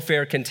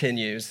 Warfare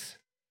continues,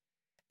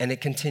 and it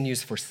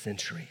continues for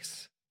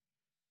centuries.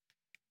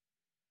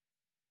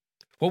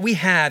 What we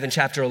have in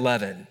chapter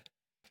 11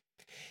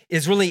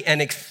 is really an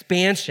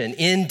expansion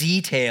in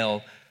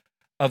detail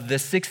of the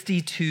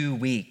 62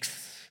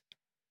 weeks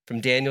from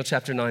Daniel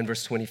chapter 9,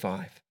 verse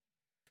 25.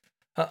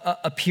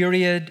 A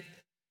period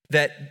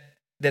that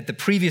the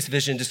previous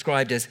vision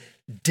described as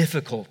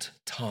difficult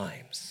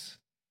times.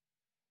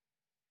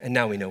 And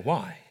now we know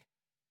why.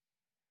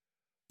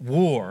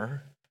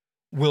 War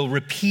will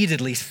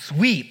repeatedly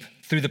sweep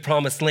through the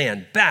promised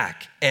land,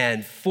 back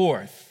and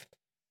forth,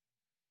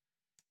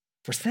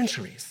 for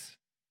centuries,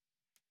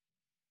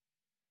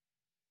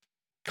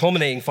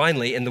 culminating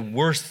finally in the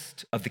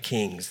worst of the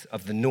kings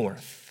of the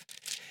north.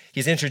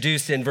 He's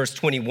introduced in verse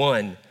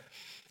 21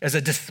 as a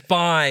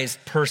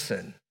despised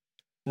person.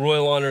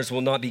 Royal honors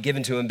will not be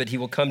given to him, but he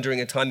will come during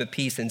a time of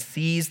peace and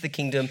seize the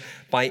kingdom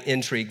by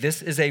intrigue.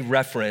 This is a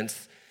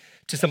reference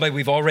to somebody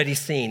we've already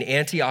seen,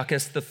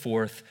 Antiochus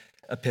IV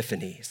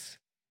Epiphanes.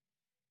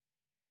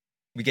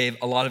 We gave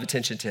a lot of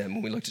attention to him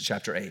when we looked at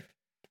chapter 8.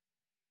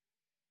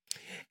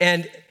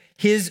 And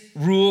his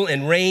rule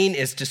and reign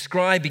is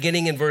described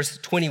beginning in verse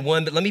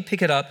 21, but let me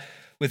pick it up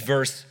with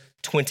verse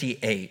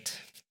 28.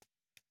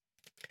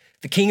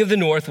 The king of the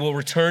north will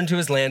return to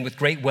his land with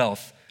great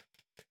wealth,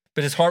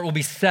 but his heart will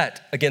be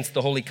set against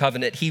the holy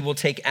covenant. He will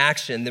take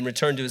action, then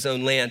return to his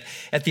own land.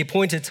 At the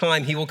appointed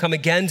time, he will come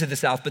again to the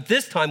south, but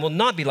this time will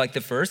not be like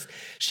the first.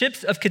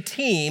 Ships of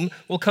Kittim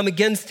will come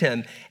against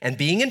him, and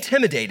being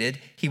intimidated,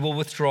 he will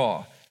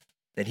withdraw.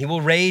 Then he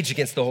will rage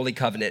against the holy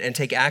covenant and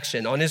take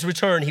action. On his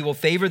return, he will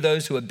favor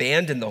those who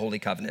abandon the holy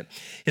covenant.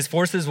 His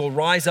forces will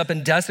rise up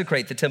and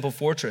desecrate the temple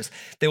fortress.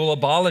 They will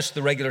abolish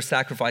the regular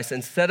sacrifice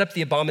and set up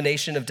the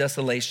abomination of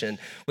desolation.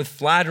 With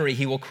flattery,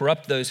 he will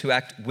corrupt those who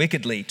act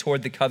wickedly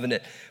toward the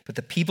covenant. But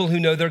the people who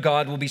know their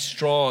God will be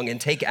strong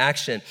and take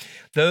action.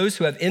 Those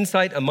who have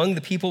insight among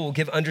the people will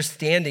give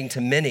understanding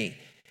to many.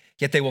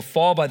 Yet they will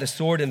fall by the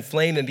sword and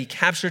flame and be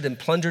captured and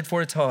plundered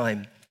for a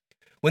time.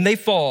 When they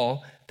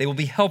fall, they will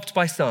be helped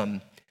by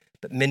some,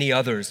 but many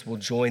others will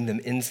join them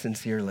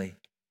insincerely.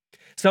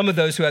 Some of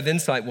those who have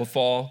insight will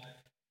fall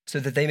so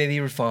that they may be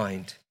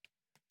refined,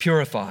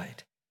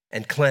 purified,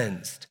 and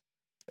cleansed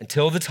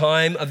until the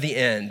time of the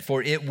end,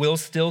 for it will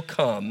still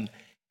come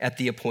at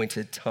the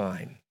appointed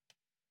time.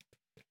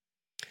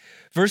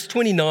 Verse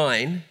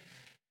 29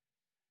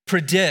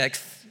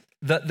 predicts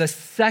the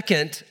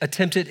second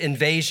attempted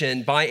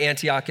invasion by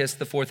Antiochus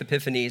IV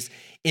Epiphanes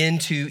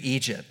into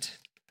Egypt.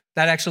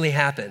 That actually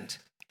happened.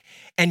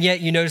 And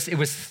yet you notice it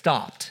was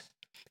stopped.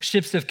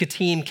 Ships of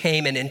Kittim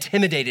came and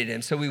intimidated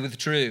him, so we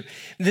withdrew.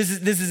 This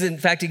is in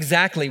fact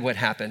exactly what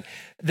happened.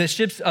 The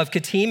ships of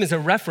Kittim is a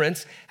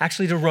reference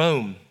actually to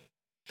Rome.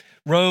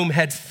 Rome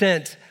had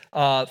sent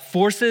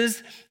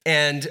forces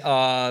and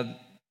I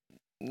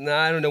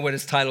don't know what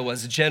his title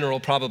was, general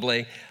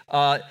probably,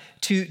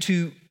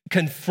 to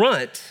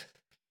confront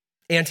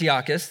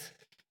Antiochus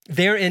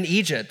there in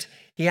Egypt.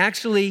 He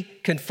actually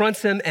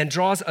confronts him and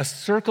draws a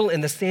circle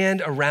in the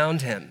sand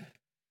around him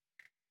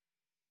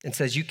and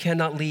says, "You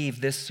cannot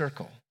leave this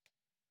circle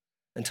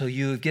until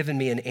you have given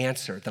me an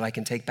answer that I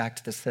can take back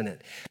to the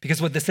Senate." Because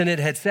what the Senate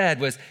had said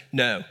was,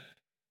 no,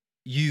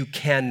 you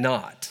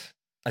cannot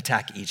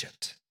attack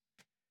Egypt,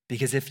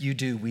 because if you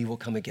do, we will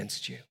come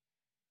against you.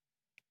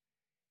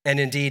 And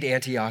indeed,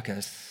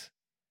 Antiochus,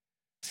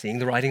 seeing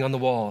the writing on the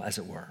wall, as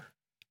it were,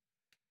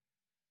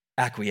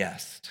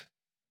 acquiesced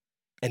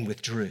and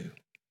withdrew.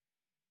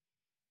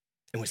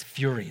 and was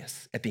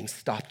furious at being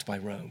stopped by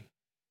Rome.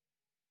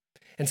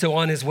 And so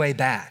on his way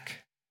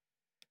back,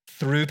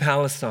 through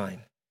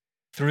Palestine,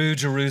 through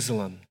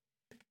Jerusalem,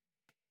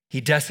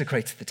 he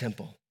desecrates the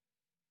temple.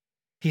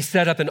 He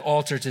set up an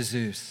altar to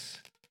Zeus.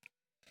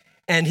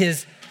 And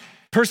his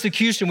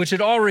persecution, which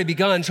had already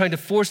begun, trying to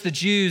force the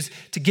Jews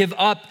to give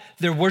up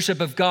their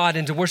worship of God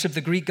and to worship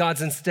the Greek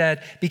gods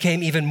instead,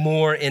 became even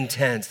more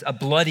intense, a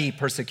bloody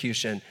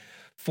persecution,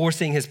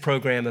 forcing his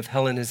program of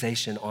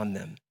Hellenization on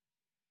them.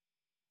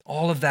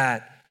 All of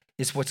that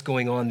is what's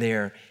going on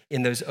there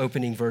in those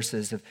opening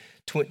verses of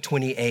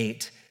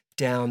 28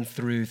 down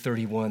through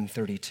 31,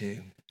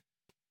 32.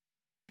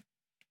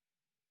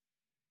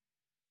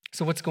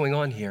 So what's going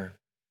on here?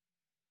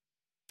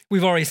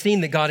 We've already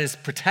seen that God is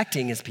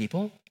protecting his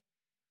people.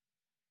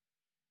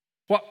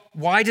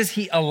 Why does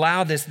he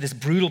allow this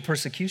brutal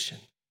persecution?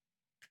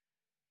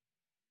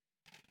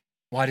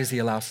 Why does he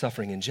allow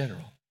suffering in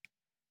general?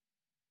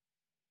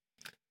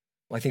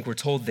 Well, I think we're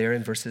told there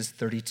in verses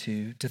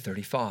 32 to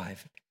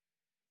 35.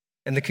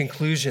 And the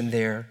conclusion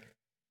there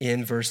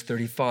in verse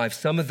 35,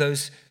 some of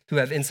those who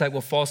have insight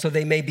will fall so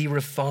they may be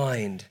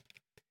refined,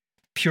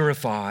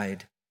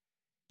 purified,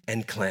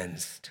 and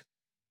cleansed.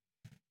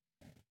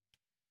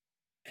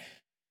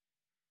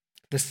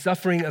 The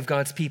suffering of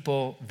God's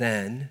people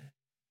then,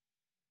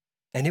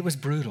 and it was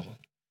brutal,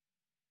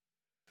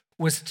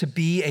 was to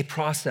be a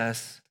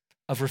process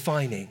of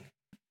refining,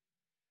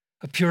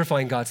 of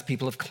purifying God's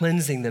people, of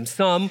cleansing them.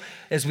 Some,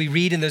 as we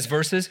read in those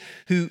verses,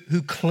 who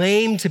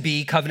claim to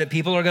be covenant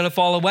people are going to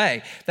fall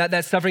away.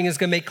 That suffering is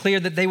going to make clear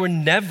that they were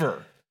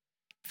never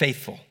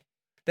faithful,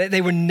 that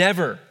they were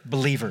never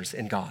believers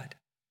in God.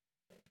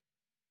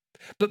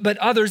 But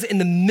others in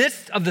the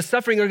midst of the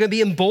suffering are going to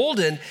be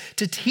emboldened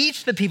to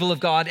teach the people of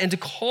God and to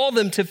call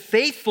them to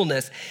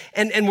faithfulness.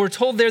 And we're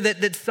told there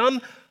that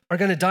some are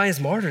going to die as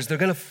martyrs. They're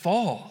going to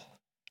fall.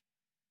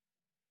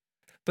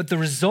 But the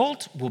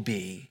result will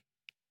be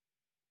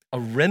a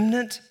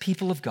remnant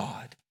people of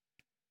God,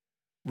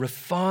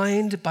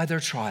 refined by their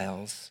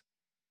trials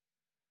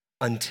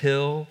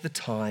until the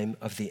time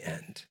of the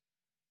end.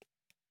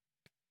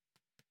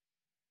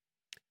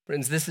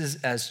 Friends, this is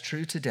as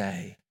true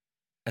today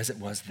as it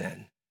was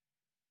then.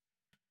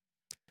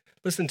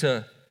 Listen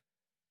to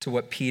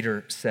what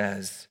Peter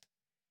says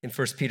in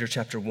 1 Peter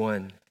chapter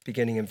 1,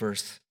 beginning in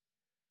verse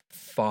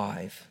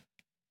 5.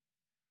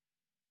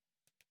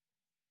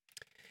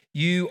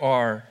 You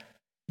are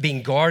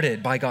being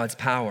guarded by God's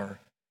power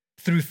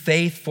through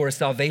faith for a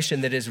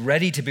salvation that is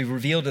ready to be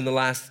revealed in the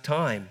last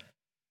time.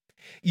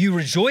 You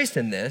rejoice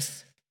in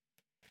this,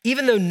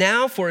 even though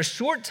now for a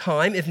short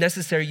time, if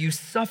necessary, you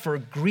suffer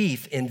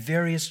grief in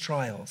various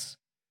trials,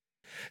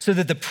 so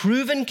that the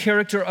proven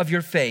character of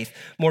your faith,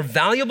 more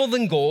valuable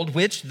than gold,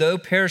 which, though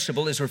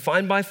perishable, is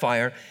refined by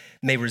fire,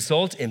 may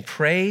result in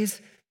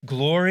praise,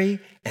 glory,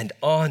 and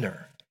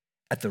honor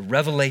at the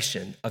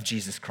revelation of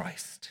Jesus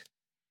Christ.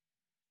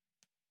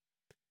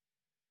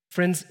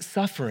 Friends,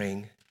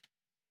 suffering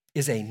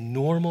is a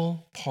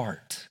normal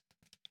part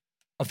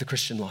of the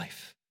Christian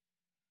life.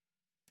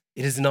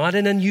 It is not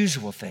an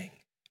unusual thing.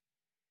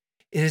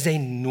 It is a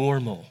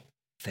normal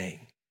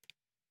thing.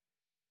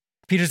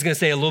 Peter's going to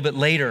say a little bit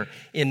later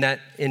in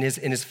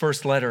his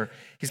first letter,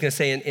 he's going to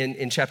say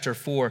in chapter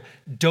 4,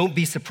 don't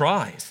be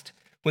surprised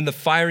when the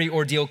fiery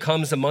ordeal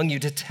comes among you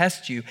to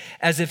test you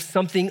as if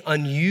something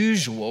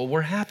unusual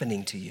were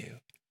happening to you.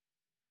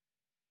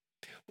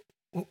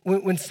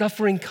 When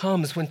suffering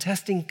comes, when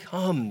testing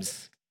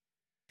comes,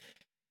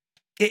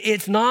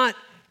 it's not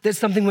that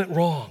something went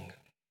wrong.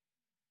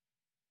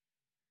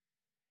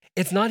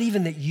 It's not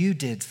even that you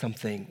did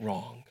something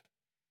wrong.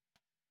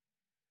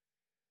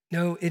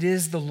 No, it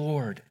is the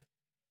Lord.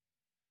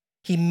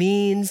 He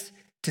means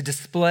to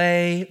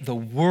display the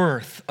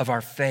worth of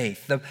our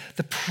faith,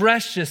 the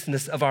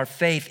preciousness of our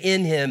faith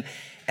in him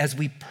as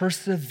we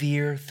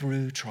persevere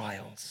through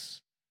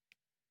trials.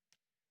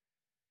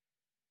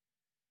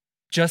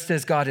 Just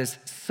as God is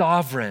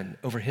sovereign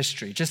over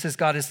history, just as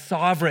God is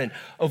sovereign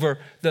over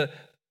the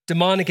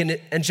demonic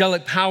and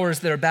angelic powers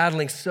that are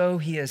battling, so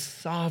he is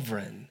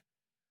sovereign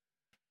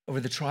over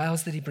the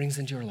trials that he brings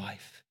into your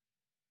life.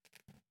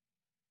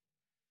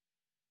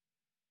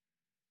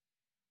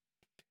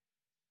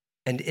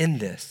 And in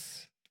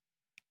this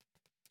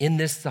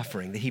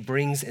suffering that he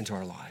brings into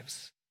our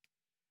lives,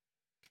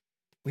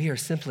 we are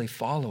simply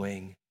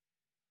following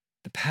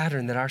the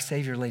pattern that our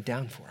Savior laid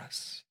down for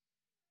us.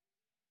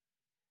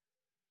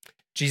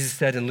 Jesus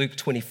said in Luke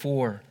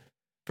 24,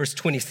 verse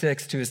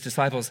 26 to his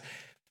disciples,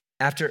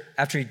 after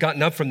he'd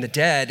gotten up from the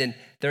dead, and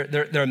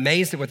they're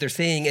amazed at what they're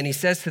seeing, and he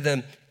says to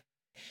them,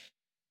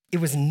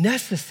 it was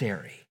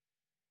necessary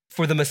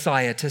for the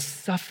Messiah to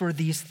suffer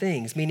these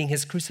things, meaning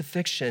his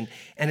crucifixion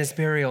and his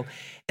burial,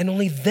 and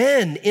only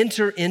then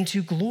enter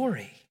into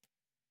glory.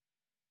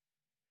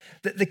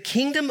 The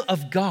kingdom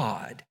of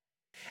God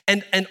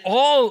and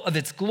all of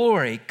its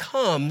glory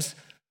comes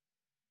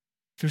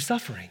through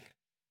suffering.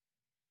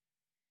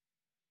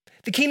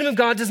 The kingdom of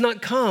God does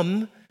not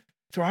come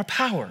through our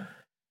power.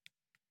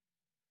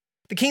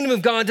 The kingdom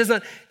of God does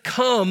not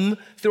come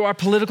through our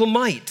political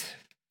might.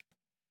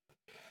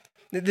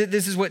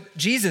 This is what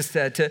Jesus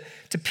said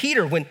to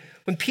Peter when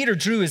Peter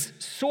drew his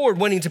sword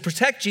wanting to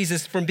protect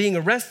Jesus from being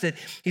arrested.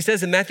 He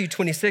says in Matthew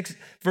 26,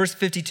 verse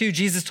 52,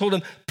 Jesus told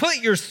him, "Put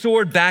your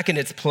sword back in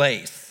its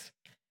place,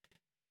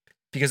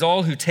 because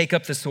all who take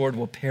up the sword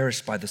will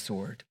perish by the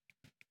sword.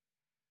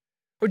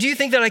 Or do you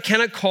think that I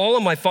cannot call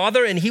on my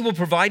Father and he will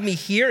provide me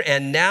here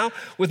and now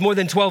with more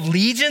than 12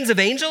 legions of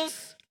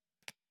angels?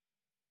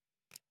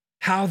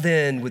 How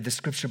then would the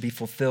scripture be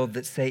fulfilled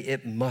that say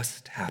it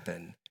must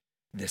happen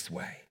this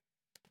way?"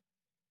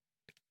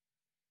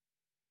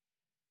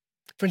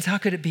 Friends, how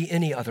could it be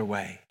any other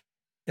way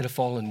in a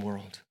fallen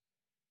world?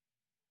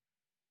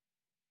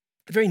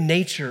 The very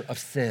nature of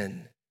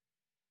sin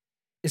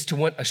is to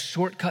want a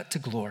shortcut to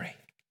glory.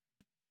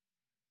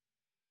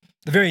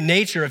 The very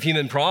nature of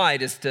human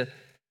pride is to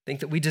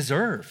think that we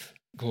deserve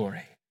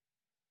glory.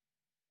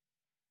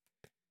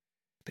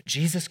 But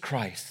Jesus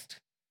Christ,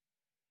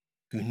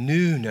 who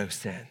knew no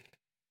sin,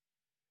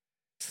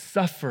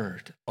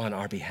 suffered on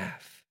our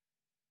behalf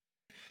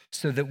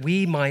so that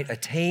we might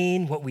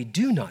attain what we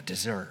do not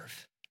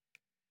deserve,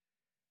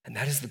 and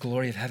that is the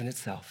glory of heaven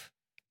itself.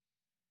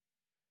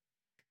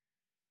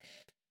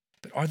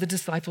 But are the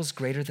disciples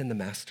greater than the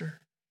master?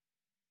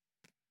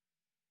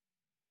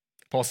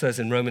 Paul says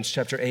in Romans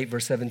chapter 8,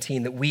 verse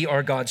 17, that we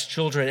are God's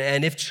children,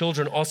 and if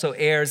children, also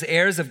heirs,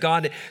 heirs of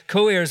God,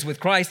 co-heirs with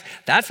Christ.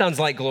 That sounds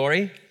like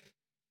glory.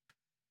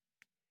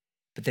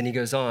 But then he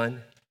goes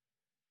on,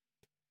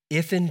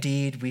 if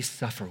indeed we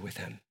suffer with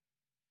him,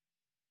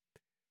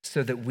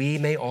 so that we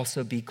may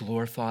also be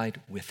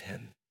glorified with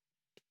him.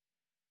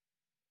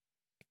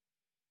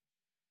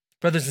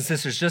 Brothers and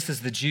sisters, just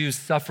as the Jews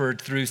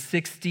suffered through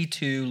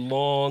 62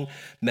 long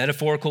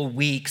metaphorical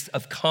weeks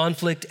of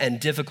conflict and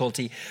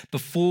difficulty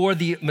before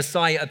the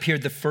Messiah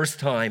appeared the first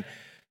time,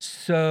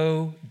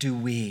 so do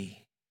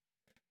we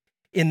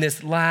in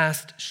this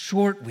last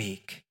short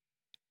week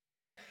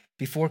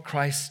before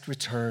Christ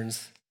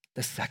returns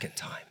the second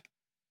time.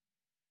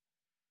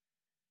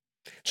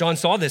 John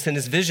saw this in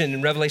his vision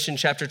in Revelation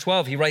chapter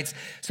 12. He writes,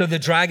 "So the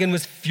dragon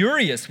was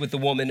furious with the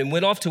woman and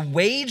went off to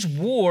wage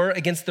war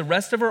against the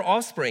rest of her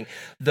offspring,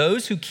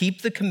 those who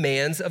keep the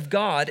commands of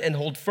God and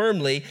hold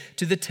firmly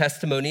to the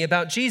testimony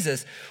about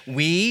Jesus."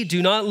 We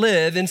do not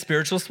live in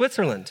spiritual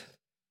Switzerland.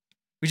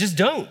 We just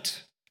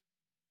don't.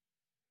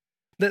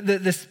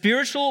 The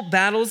spiritual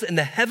battles in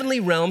the heavenly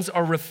realms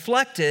are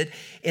reflected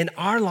in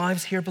our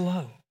lives here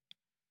below.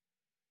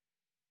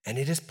 And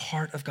it is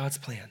part of God's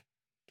plan.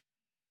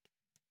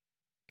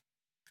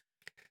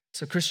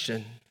 So,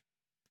 Christian,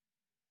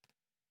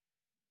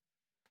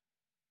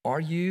 are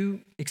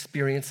you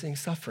experiencing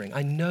suffering?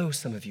 I know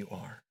some of you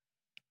are.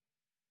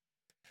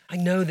 I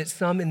know that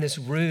some in this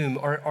room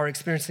are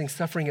experiencing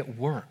suffering at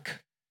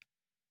work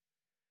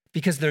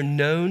because they're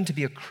known to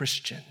be a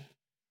Christian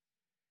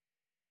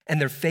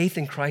and their faith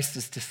in Christ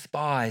is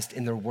despised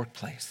in their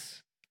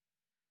workplace.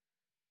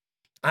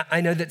 I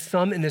know that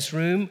some in this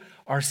room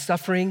are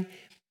suffering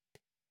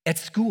at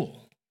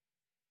school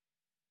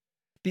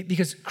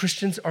because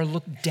Christians are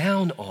looked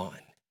down on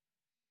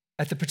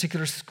at the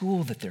particular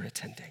school that they're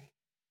attending.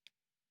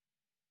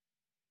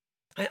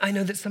 I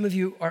know that some of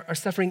you are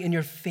suffering in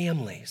your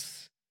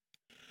families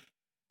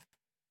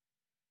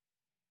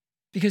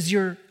because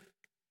your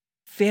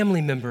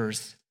family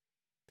members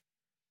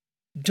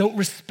don't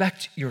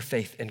respect your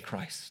faith in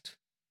Christ.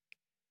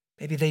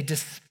 Maybe they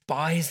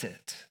despise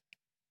it.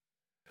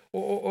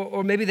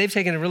 Or maybe they've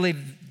taken a really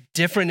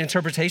different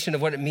interpretation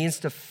of what it means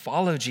to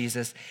follow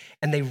Jesus,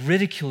 and they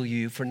ridicule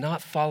you for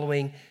not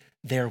following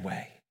their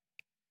way.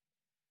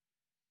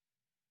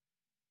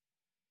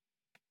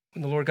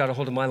 When the Lord got a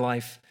hold of my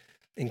life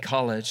in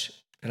college,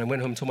 and I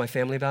went home and told my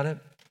family about it,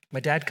 my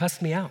dad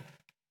cussed me out.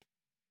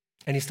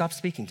 And he stopped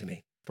speaking to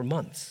me for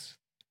months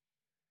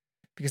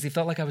because he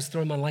felt like I was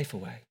throwing my life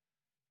away.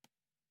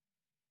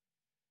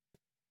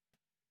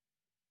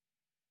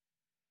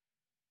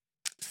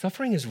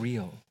 Suffering is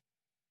real.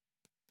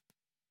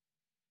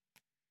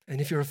 And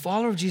if you're a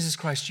follower of Jesus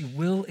Christ, you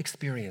will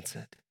experience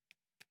it.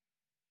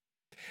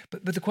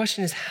 But the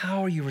question is,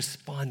 how are you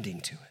responding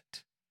to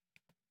it?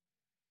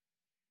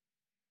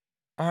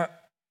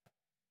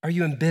 Are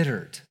you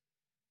embittered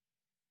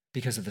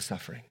because of the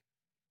suffering?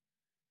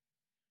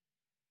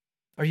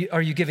 Are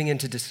you giving in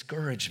to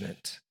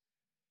discouragement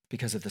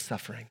because of the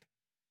suffering?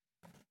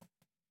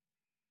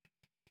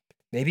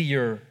 Maybe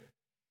you're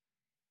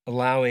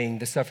allowing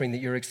the suffering that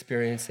you're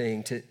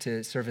experiencing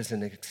to serve as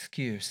an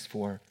excuse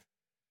for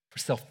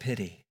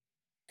self-pity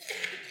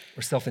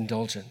or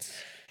self-indulgence.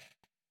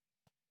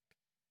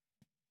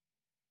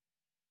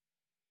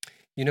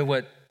 You know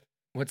what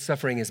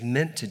suffering is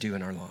meant to do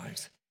in our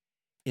lives?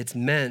 It's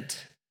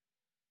meant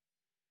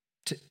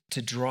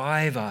to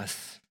drive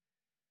us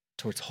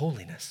towards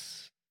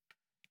holiness.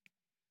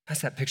 That's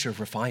that picture of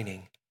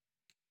refining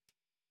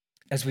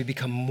as we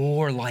become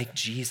more like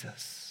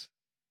Jesus.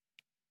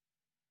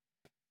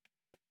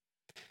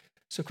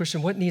 So,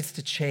 Christian, what needs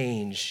to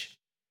change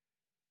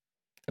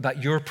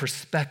about your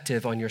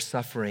perspective on your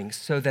suffering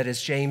so that,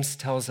 as James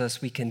tells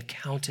us, we can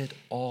count it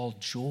all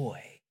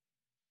joy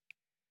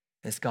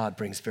as God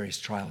brings various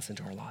trials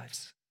into our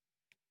lives.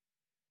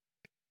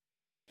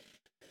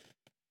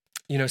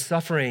 You know,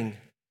 suffering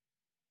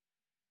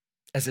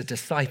as a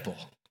disciple,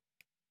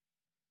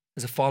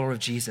 as a follower of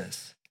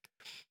Jesus,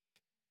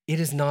 it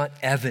is not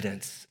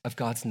evidence of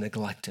God's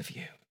neglect of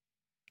you.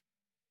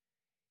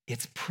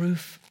 It's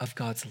proof of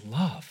God's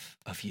love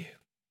of you.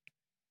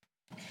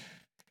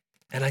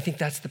 And I think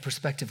that's the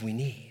perspective we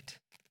need.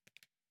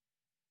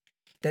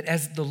 That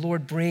as the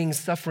Lord brings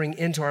suffering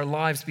into our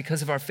lives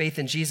because of our faith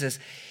in Jesus,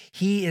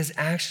 he is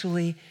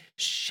actually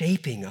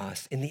shaping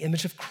us in the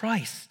image of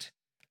Christ,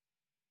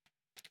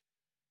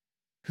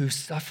 who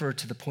suffered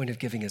to the point of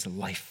giving his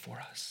life for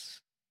us.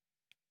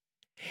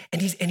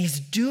 And he's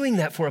doing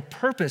that for a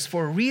purpose,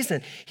 for a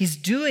reason. He's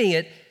doing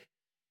it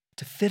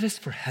to fit us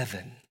for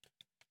heaven,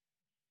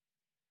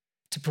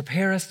 to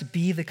prepare us to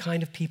be the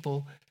kind of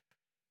people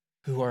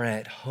who are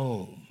at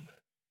home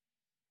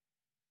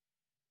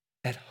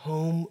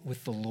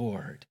with the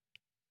Lord,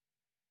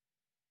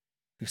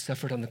 who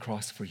suffered on the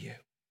cross for you.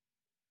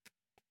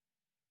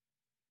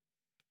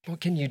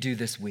 What can you do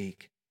this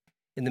week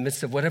in the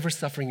midst of whatever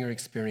suffering you're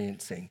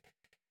experiencing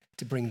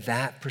to bring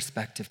that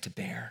perspective to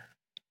bear?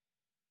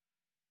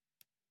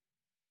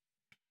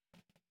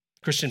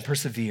 Christian,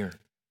 persevere,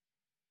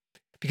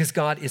 because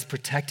God is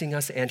protecting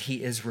us and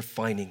he is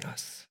refining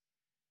us.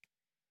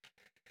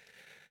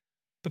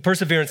 But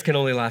perseverance can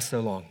only last so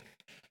long.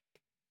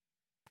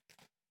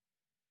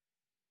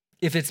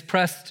 If it's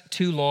pressed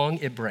too long,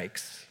 it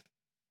breaks.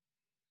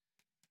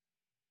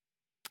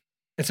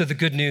 And so the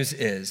good news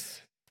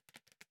is,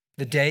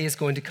 the day is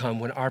going to come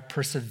when our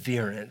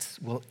perseverance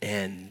will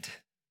end.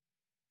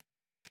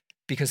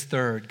 Because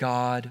third,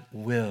 God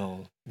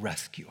will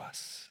rescue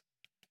us.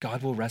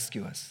 God will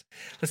rescue us.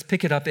 Let's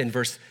pick it up in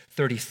verse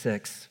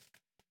 36.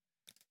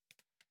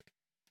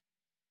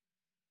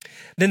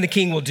 Then the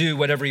king will do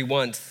whatever he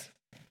wants.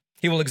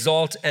 He will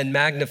exalt and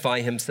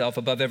magnify himself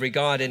above every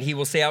god, and he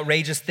will say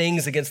outrageous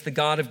things against the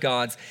God of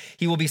gods.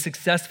 He will be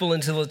successful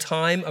until the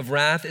time of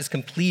wrath is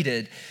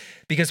completed,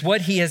 because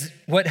what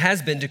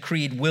has been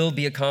decreed will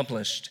be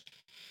accomplished.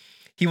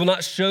 He will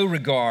not show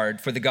regard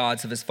for the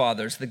gods of his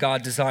fathers, the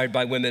God desired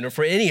by women, or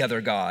for any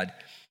other god,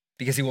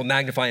 because he will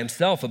magnify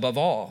himself above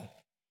all.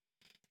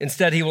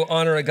 Instead, he will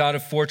honor a God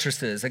of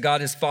fortresses, a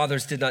God his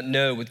fathers did not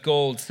know, with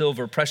gold,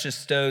 silver, precious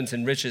stones,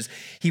 and riches.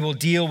 He will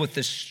deal with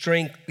the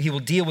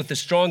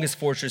strongest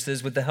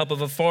fortresses with the help of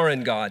a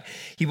foreign God.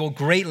 He will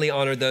greatly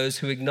honor those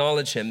who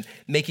acknowledge him,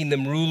 making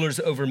them rulers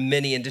over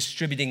many and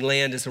distributing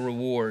land as a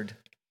reward.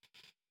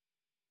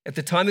 At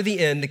the time of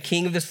the end, the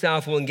king of the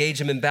south will engage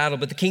him in battle,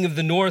 but the king of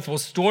the north will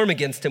storm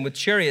against him with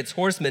chariots,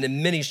 horsemen,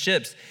 and many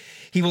ships.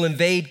 He will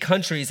invade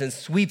countries and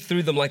sweep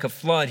through them like a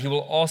flood. He will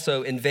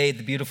also invade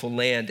the beautiful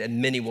land,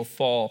 and many will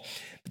fall.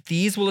 But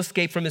these will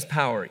escape from his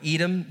power: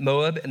 Edom,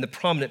 Moab, and the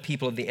prominent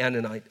people of the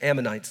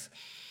Ammonites.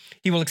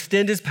 He will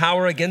extend his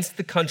power against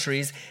the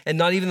countries, and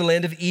not even the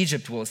land of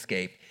Egypt will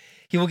escape.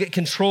 He will get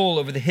control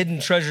over the hidden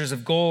treasures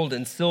of gold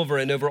and silver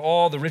and over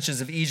all the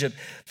riches of Egypt.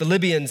 The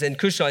Libyans and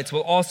Cushites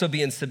will also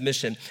be in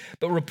submission.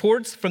 But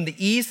reports from the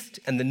east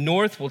and the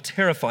north will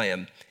terrify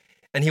him.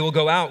 And he will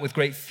go out with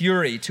great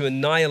fury to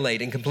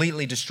annihilate and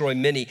completely destroy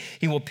many.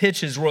 He will pitch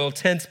his royal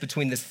tents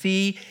between the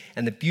sea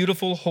and the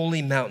beautiful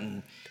holy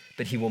mountain,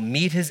 but he will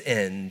meet his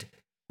end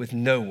with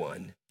no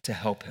one to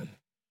help him.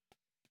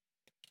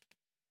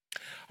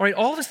 All right,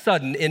 all of a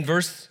sudden in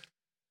verse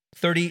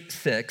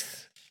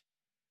 36,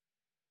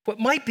 what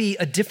might be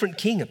a different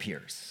king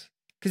appears,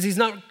 because he's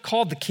not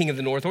called the king of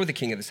the north or the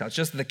king of the south,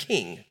 just the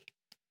king.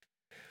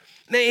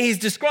 He's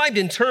described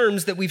in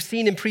terms that we've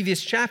seen in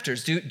previous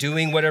chapters,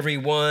 doing whatever he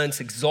wants,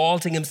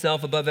 exalting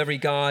himself above every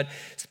god,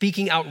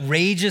 speaking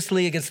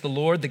outrageously against the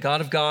Lord, the God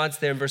of gods,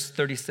 there in verse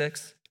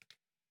 36.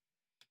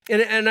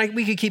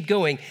 We could keep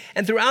going.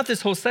 And throughout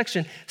this whole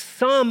section,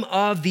 some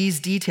of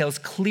these details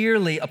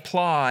clearly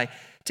apply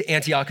to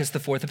Antiochus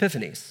IV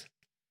Epiphanes,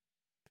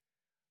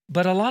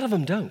 but a lot of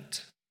them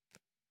don't.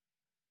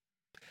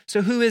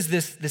 So who is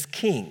this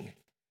king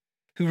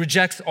who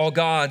rejects all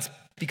gods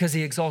because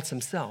he exalts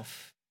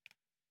himself?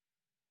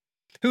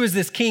 Who is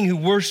this king who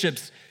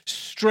worships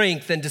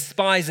strength and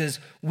despises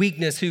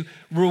weakness, who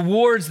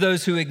rewards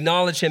those who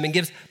acknowledge him and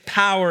gives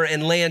power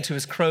and land to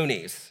his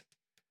cronies?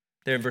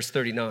 There in verse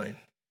 39.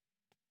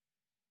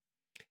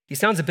 He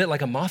sounds a bit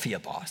like a mafia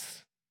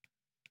boss,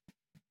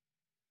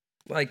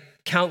 like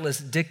countless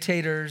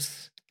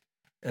dictators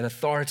and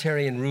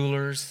authoritarian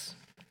rulers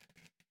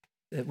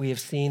that we have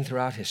seen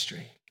throughout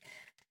history.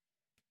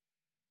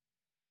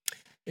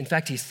 In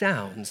fact, he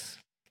sounds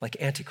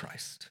like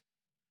Antichrist.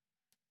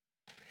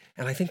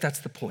 And I think that's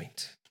the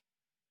point.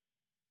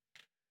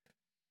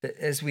 That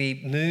as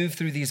we move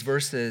through these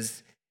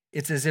verses,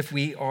 it's as if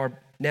we are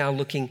now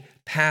looking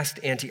past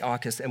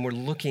Antiochus and we're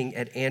looking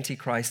at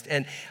Antichrist.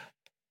 And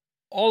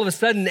all of a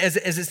sudden, as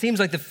it seems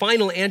like the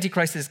final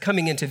Antichrist is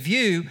coming into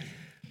view,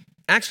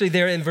 actually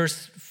there in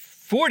verse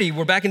 40,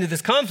 we're back into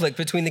this conflict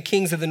between the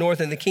kings of the north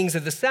and the kings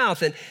of the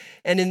south.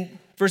 And in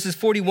verses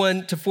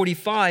 41 to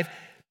 45,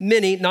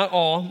 many, not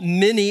all,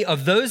 many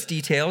of those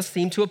details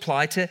seem to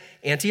apply to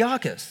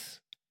Antiochus.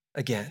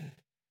 again.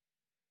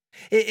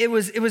 It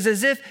was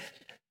as if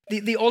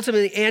the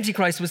ultimate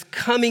Antichrist was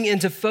coming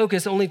into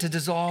focus only to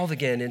dissolve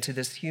again into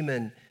this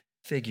human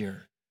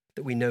figure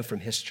that we know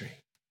from history.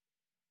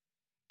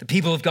 The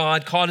people of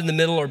God, caught in the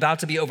middle, are about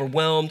to be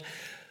overwhelmed,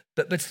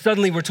 but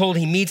suddenly we're told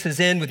he meets his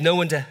end with no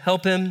one to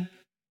help him.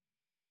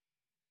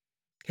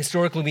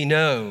 Historically, we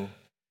know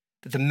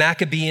that the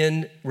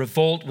Maccabean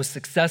revolt was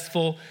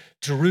successful.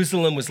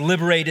 Jerusalem was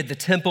liberated, the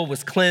temple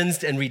was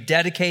cleansed and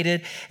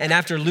rededicated, and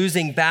after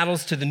losing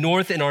battles to the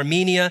north in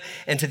Armenia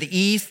and to the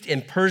east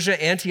in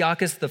Persia,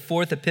 Antiochus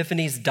IV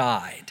Epiphanes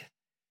died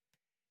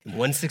in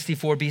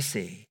 164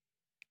 BC,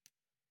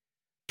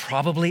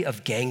 probably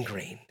of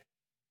gangrene,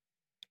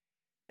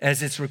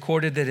 as it's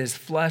recorded that his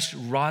flesh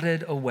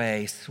rotted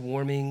away,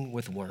 swarming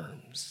with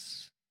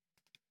worms.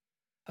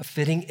 A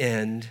fitting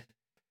end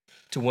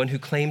to one who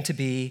claimed to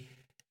be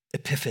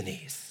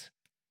Epiphanes,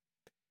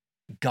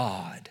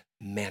 God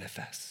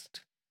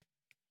manifest.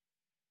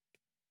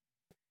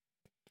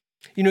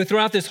 You know,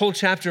 throughout this whole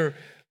chapter,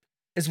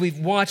 as we've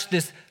watched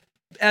this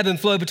ebb and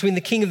flow between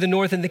the king of the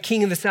north and the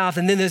king of the south,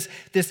 and then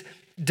this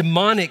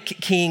demonic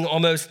king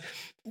almost,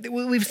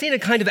 we've seen a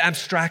kind of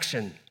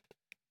abstraction.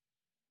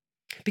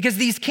 Because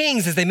these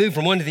kings, as they move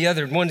from one to the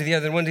other, one to the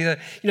other, one to the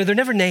other, they're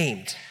never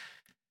named.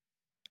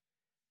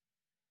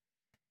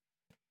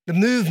 The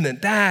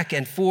movement back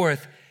and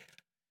forth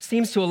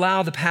seems to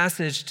allow the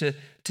passage to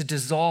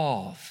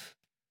dissolve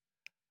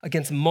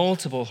against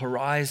multiple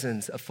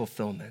horizons of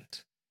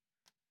fulfillment,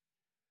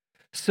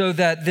 so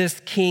that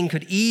this king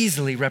could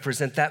easily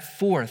represent that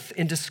fourth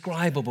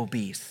indescribable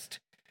beast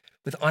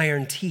with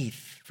iron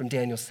teeth from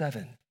Daniel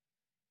 7.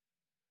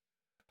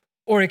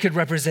 Or it could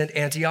represent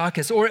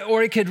Antiochus,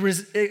 or it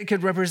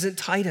could represent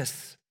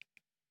Titus,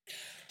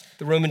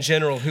 the Roman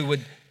general who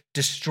would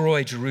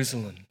destroy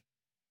Jerusalem.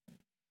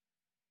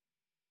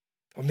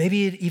 Or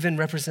maybe it even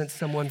represents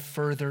someone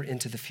further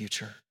into the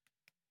future.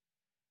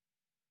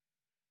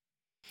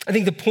 I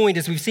think the point,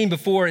 as we've seen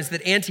before, is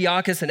that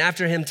Antiochus and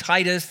after him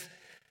Titus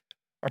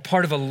are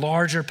part of a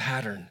larger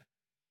pattern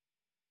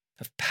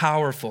of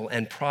powerful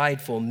and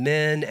prideful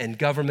men and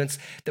governments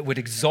that would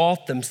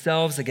exalt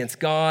themselves against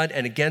God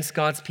and against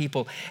God's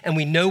people. And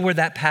we know where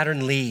that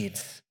pattern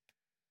leads.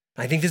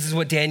 I think this is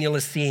what Daniel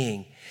is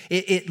seeing.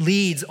 It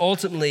leads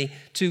ultimately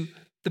to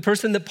the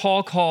person that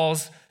Paul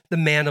calls the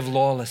man of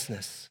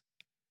lawlessness,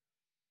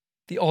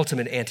 the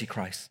ultimate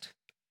Antichrist,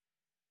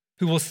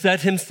 who will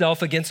set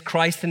himself against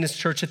Christ and his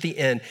church at the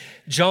end.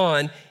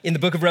 John, in the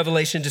book of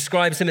Revelation,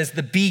 describes him as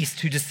the beast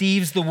who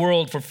deceives the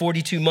world for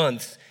 42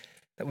 months.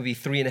 That would be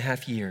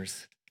 3.5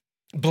 years,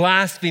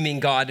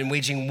 blaspheming God and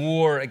waging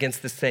war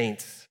against the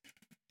saints.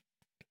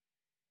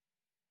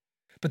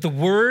 But the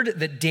word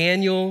that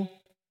Daniel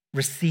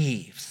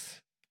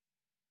receives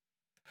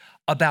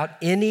about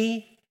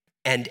any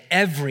and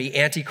every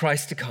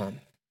Antichrist to come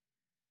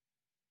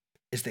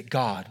is that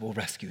God will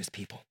rescue his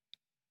people.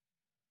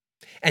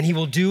 And he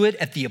will do it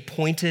at the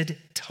appointed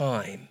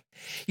time.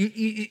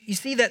 You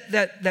see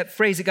that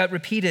phrase, it got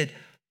repeated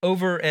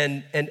over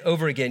and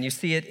over again. You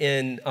see it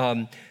in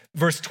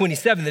verse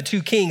 27, the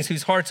two kings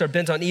whose hearts are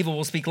bent on evil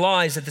will speak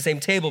lies at the same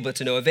table, but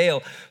to no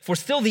avail. For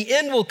still the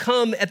end will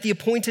come at the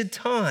appointed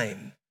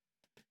time.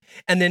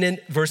 And then in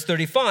verse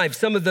 35,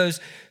 some of those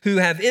who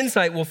have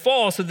insight will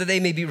fall so that they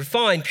may be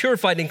refined,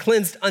 purified, and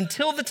cleansed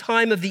until the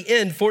time of the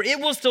end, for it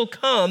will still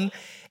come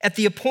at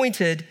the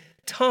appointed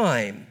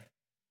time.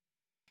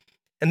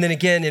 And then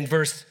again in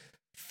verse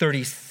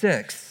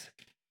 36,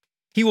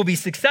 he will be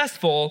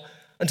successful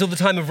until the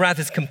time of wrath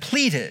is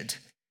completed,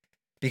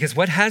 because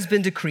what has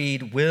been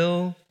decreed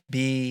will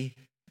be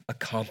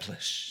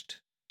accomplished.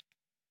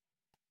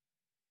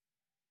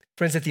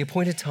 Friends, at the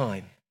appointed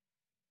time,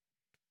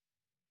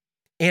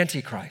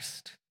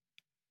 Antichrist,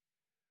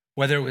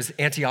 whether it was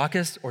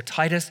Antiochus or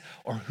Titus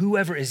or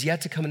whoever is yet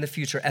to come in the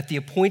future, at the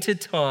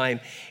appointed time,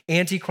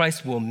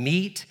 Antichrist will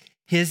meet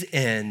his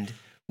end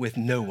with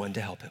no one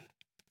to help him.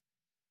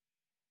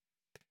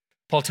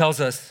 Paul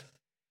tells us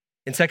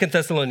in 2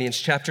 Thessalonians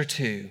chapter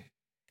 2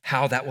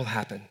 how that will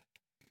happen.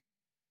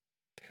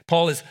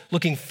 Paul is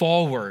looking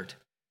forward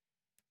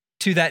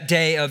to that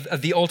day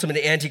of the ultimate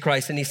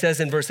Antichrist, and he says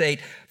in verse 8,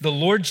 the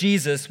Lord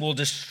Jesus will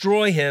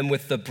destroy him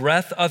with the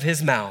breath of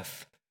his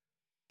mouth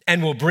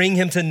and will bring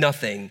him to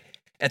nothing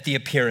at the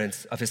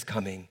appearance of his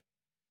coming.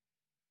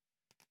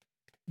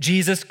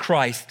 Jesus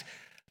Christ,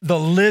 the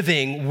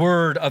living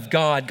word of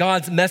God,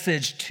 God's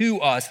message to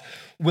us,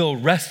 will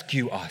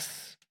rescue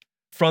us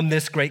from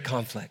this great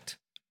conflict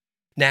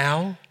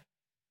now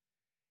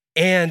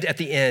and at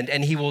the end,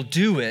 and he will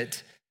do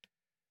it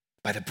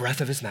by the breath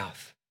of his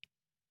mouth,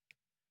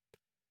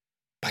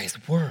 by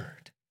his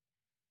word.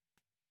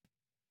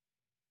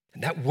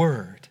 And that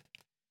word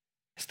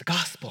is the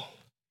gospel.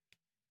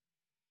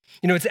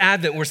 It's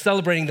Advent. We're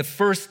celebrating the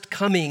first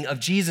coming of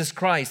Jesus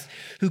Christ,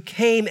 who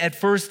came at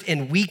first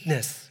in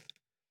weakness.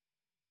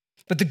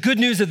 But the good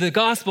news of the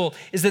gospel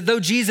is that though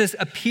Jesus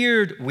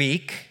appeared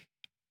weak,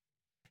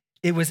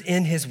 it was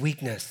in his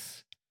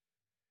weakness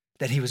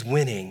that he was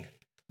winning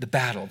the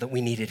battle that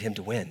we needed him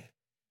to win.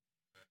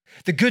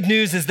 The good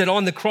news is that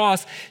on the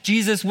cross,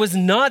 Jesus was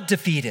not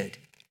defeated.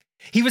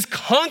 He was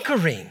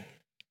conquering.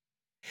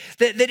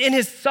 That in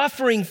his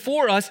suffering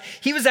for us,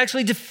 he was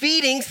actually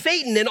defeating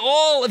Satan and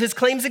all of his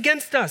claims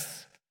against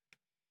us.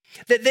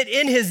 That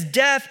in his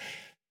death,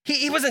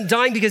 he wasn't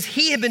dying because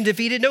he had been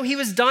defeated. No, he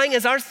was dying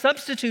as our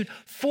substitute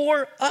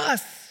for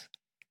us.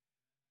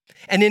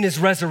 And in his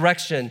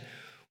resurrection,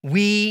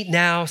 we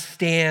now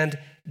stand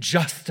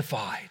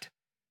justified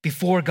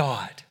before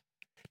God,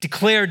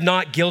 declared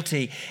not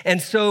guilty.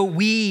 And so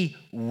we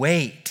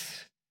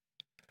wait,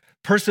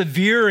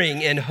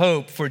 persevering in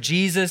hope for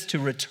Jesus to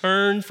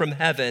return from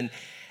heaven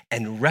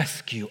and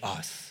rescue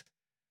us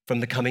from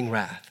the coming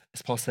wrath,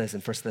 as Paul says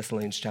in 1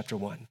 Thessalonians chapter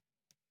 1.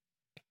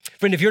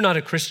 Friend, if you're not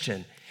a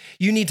Christian,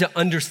 you need to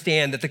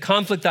understand that the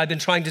conflict I've been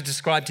trying to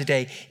describe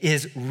today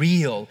is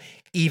real,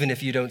 even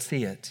if you don't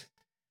see it.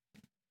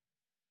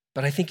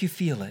 But I think you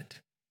feel it.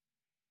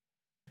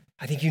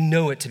 I think you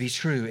know it to be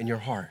true in your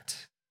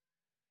heart.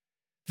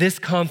 This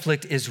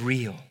conflict is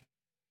real,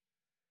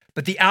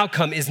 but the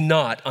outcome is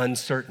not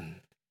uncertain.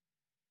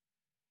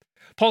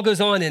 Paul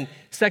goes on in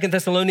 2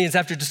 Thessalonians,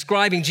 after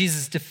describing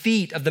Jesus'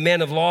 defeat of the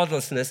man of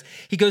lawlessness,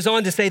 he goes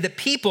on to say that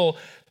people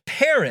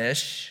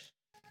perish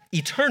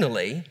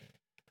eternally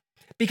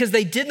because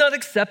they did not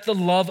accept the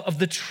love of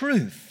the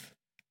truth.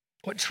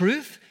 What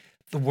truth?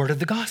 The word of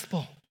the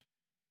gospel.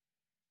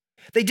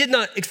 They did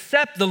not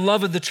accept the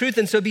love of the truth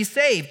and so be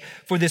saved.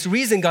 For this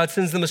reason, God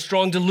sends them a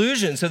strong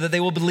delusion so that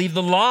they will believe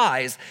the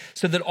lies,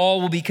 so that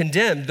all will be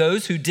condemned,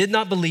 those who did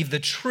not believe the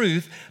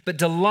truth but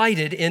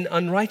delighted in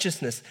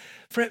unrighteousness.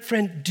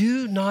 Friend,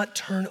 do not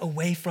turn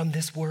away from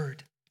this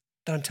word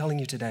that I'm telling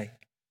you today.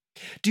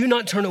 Do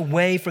not turn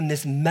away from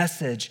this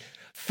message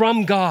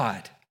from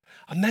God,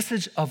 a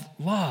message of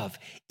love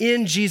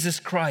in Jesus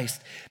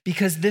Christ,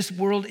 because this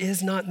world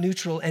is not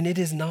neutral and it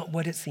is not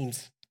what it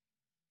seems.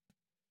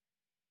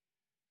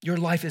 Your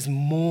life is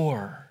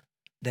more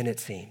than it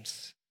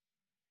seems.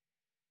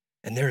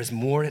 And there is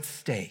more at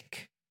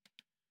stake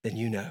than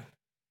you know.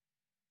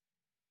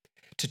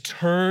 To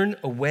turn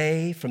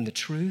away from the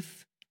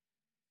truth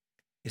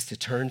is to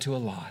turn to a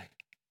lie.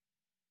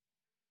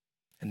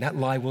 And that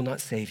lie will not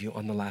save you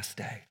on the last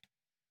day.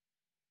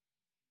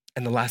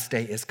 And the last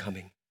day is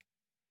coming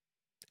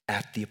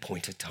at the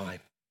appointed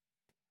time.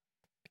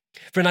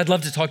 Friend, I'd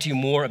love to talk to you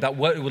more about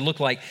what it would look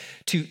like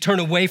to turn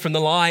away from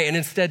the lie and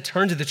instead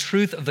turn to the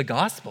truth of the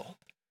gospel.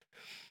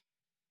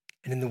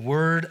 And in the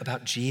word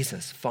about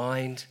Jesus,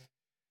 find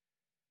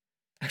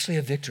actually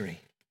a victory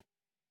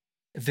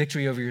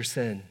over your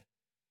sin,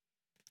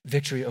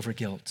 victory over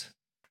guilt,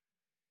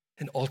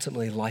 and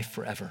ultimately life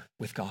forever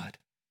with God.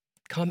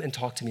 Come and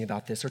talk to me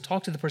about this, or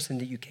talk to the person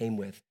that you came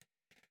with.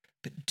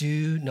 But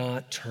do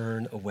not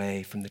turn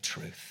away from the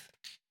truth.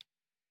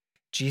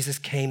 Jesus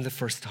came the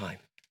first time.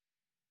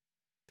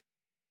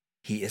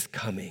 He is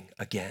coming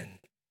again.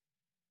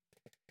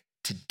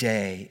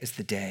 Today is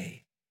the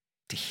day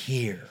to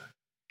hear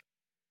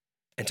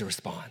and to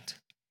respond.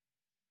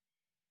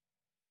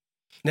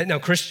 Now,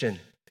 Christian,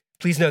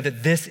 please know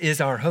that this is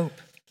our hope.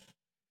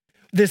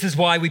 This is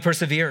why we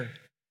persevere.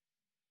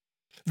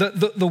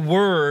 The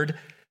word,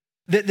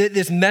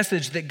 this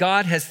message that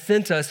God has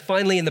sent us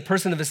finally in the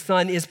person of his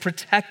Son is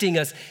protecting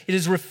us. It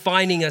is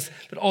refining us.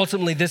 But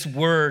ultimately, this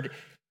word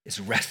is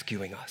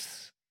rescuing us.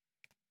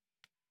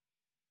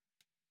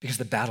 Because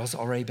the battle's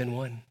already been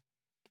won.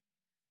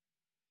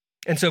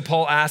 And so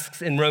Paul asks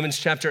in Romans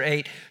chapter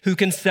 8, who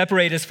can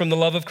separate us from the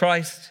love of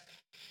Christ?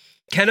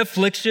 Can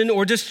affliction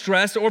or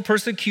distress or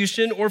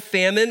persecution or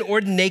famine or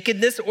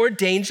nakedness or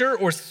danger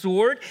or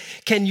sword,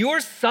 can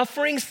your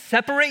suffering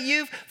separate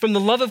you from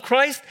the love of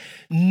Christ?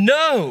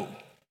 No.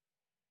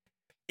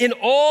 In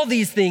all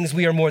these things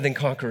we are more than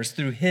conquerors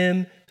through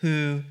him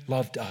who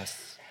loved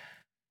us.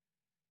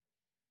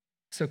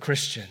 So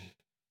Christian,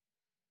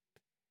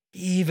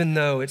 even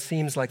though it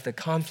seems like the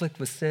conflict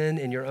with sin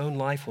in your own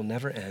life will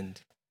never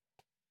end,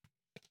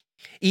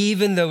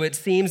 even though it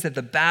seems that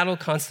the battle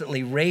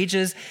constantly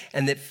rages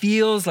and that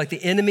feels like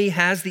the enemy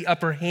has the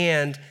upper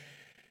hand,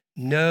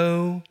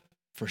 know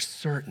for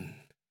certain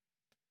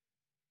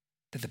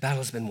that the battle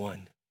has been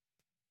won.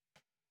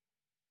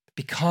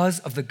 Because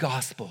of the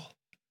gospel,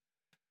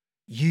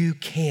 you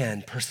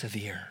can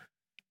persevere.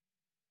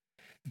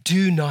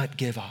 Do not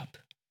give up.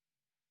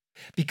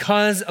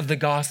 Because of the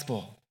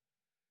gospel,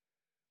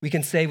 we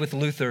can say with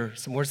Luther,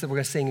 some words that we're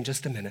going to sing in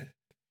just a minute.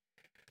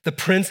 The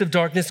prince of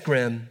darkness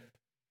grim,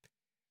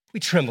 we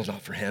tremble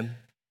not for him.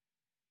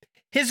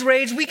 His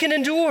rage we can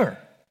endure.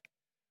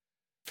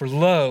 For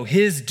lo,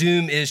 his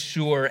doom is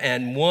sure,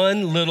 and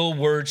one little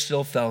word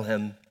shall fell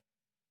him.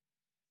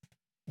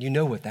 You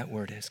know what that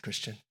word is,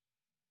 Christian.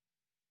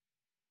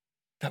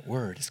 That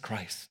word is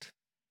Christ.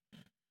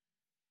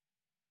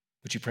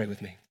 Would you pray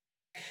with me?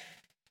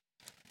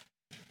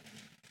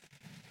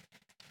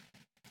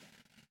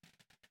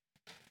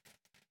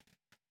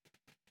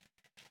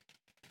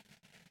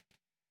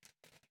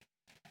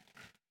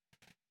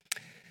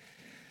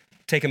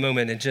 Take a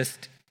moment and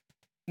just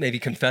maybe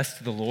confess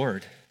to the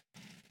Lord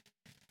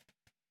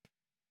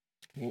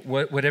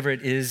Whatever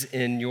it is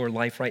in your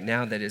life right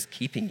now that is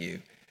keeping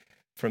you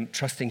from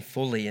trusting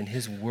fully in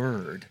his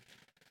word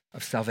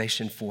of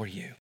salvation for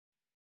you.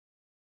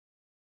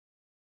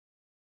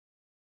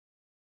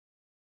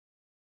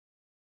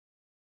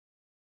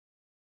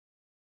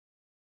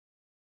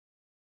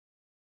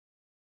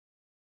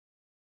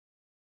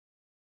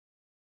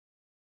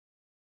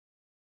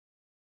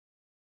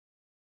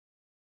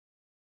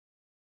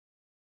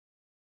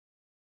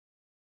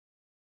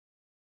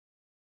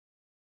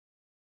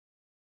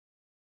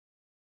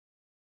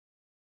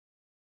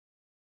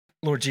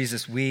 Lord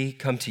Jesus, we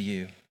come to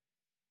you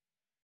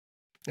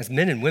as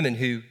men and women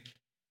who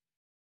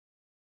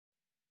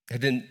have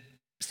been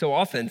so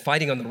often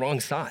fighting on the wrong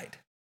side.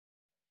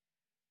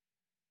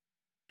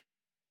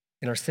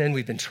 In our sin,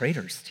 we've been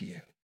traitors to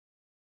you.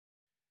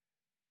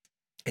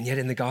 And yet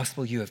in the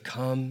gospel, you have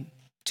come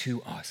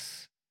to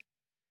us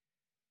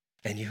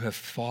and you have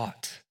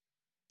fought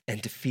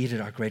and defeated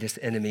our greatest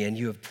enemy, and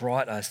you have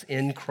brought us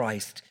in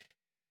Christ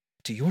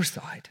to your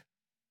side.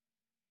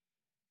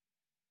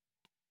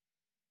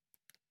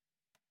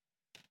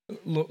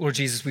 Lord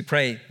Jesus, we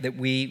pray that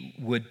we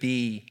would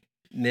be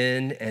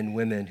men and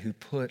women who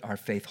put our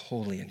faith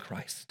wholly in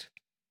Christ.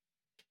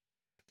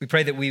 We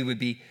pray that we would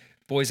be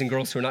boys and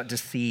girls who are not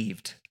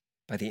deceived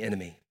by the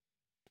enemy.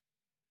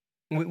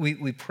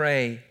 We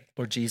pray,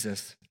 Lord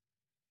Jesus,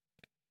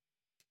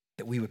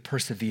 that we would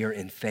persevere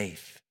in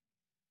faith,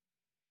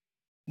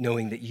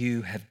 knowing that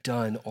you have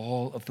done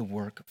all of the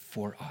work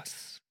for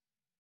us.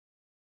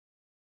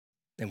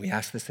 And we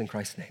ask this in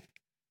Christ's name.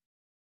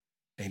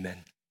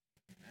 Amen.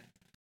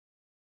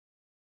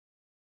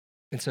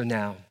 And so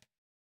now,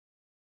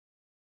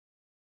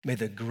 may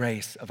the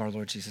grace of our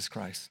Lord Jesus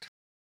Christ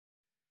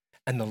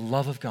and the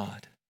love of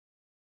God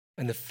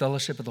and the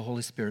fellowship of the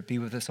Holy Spirit be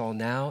with us all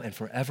now and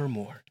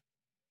forevermore.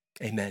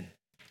 Amen.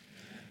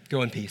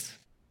 Go in peace.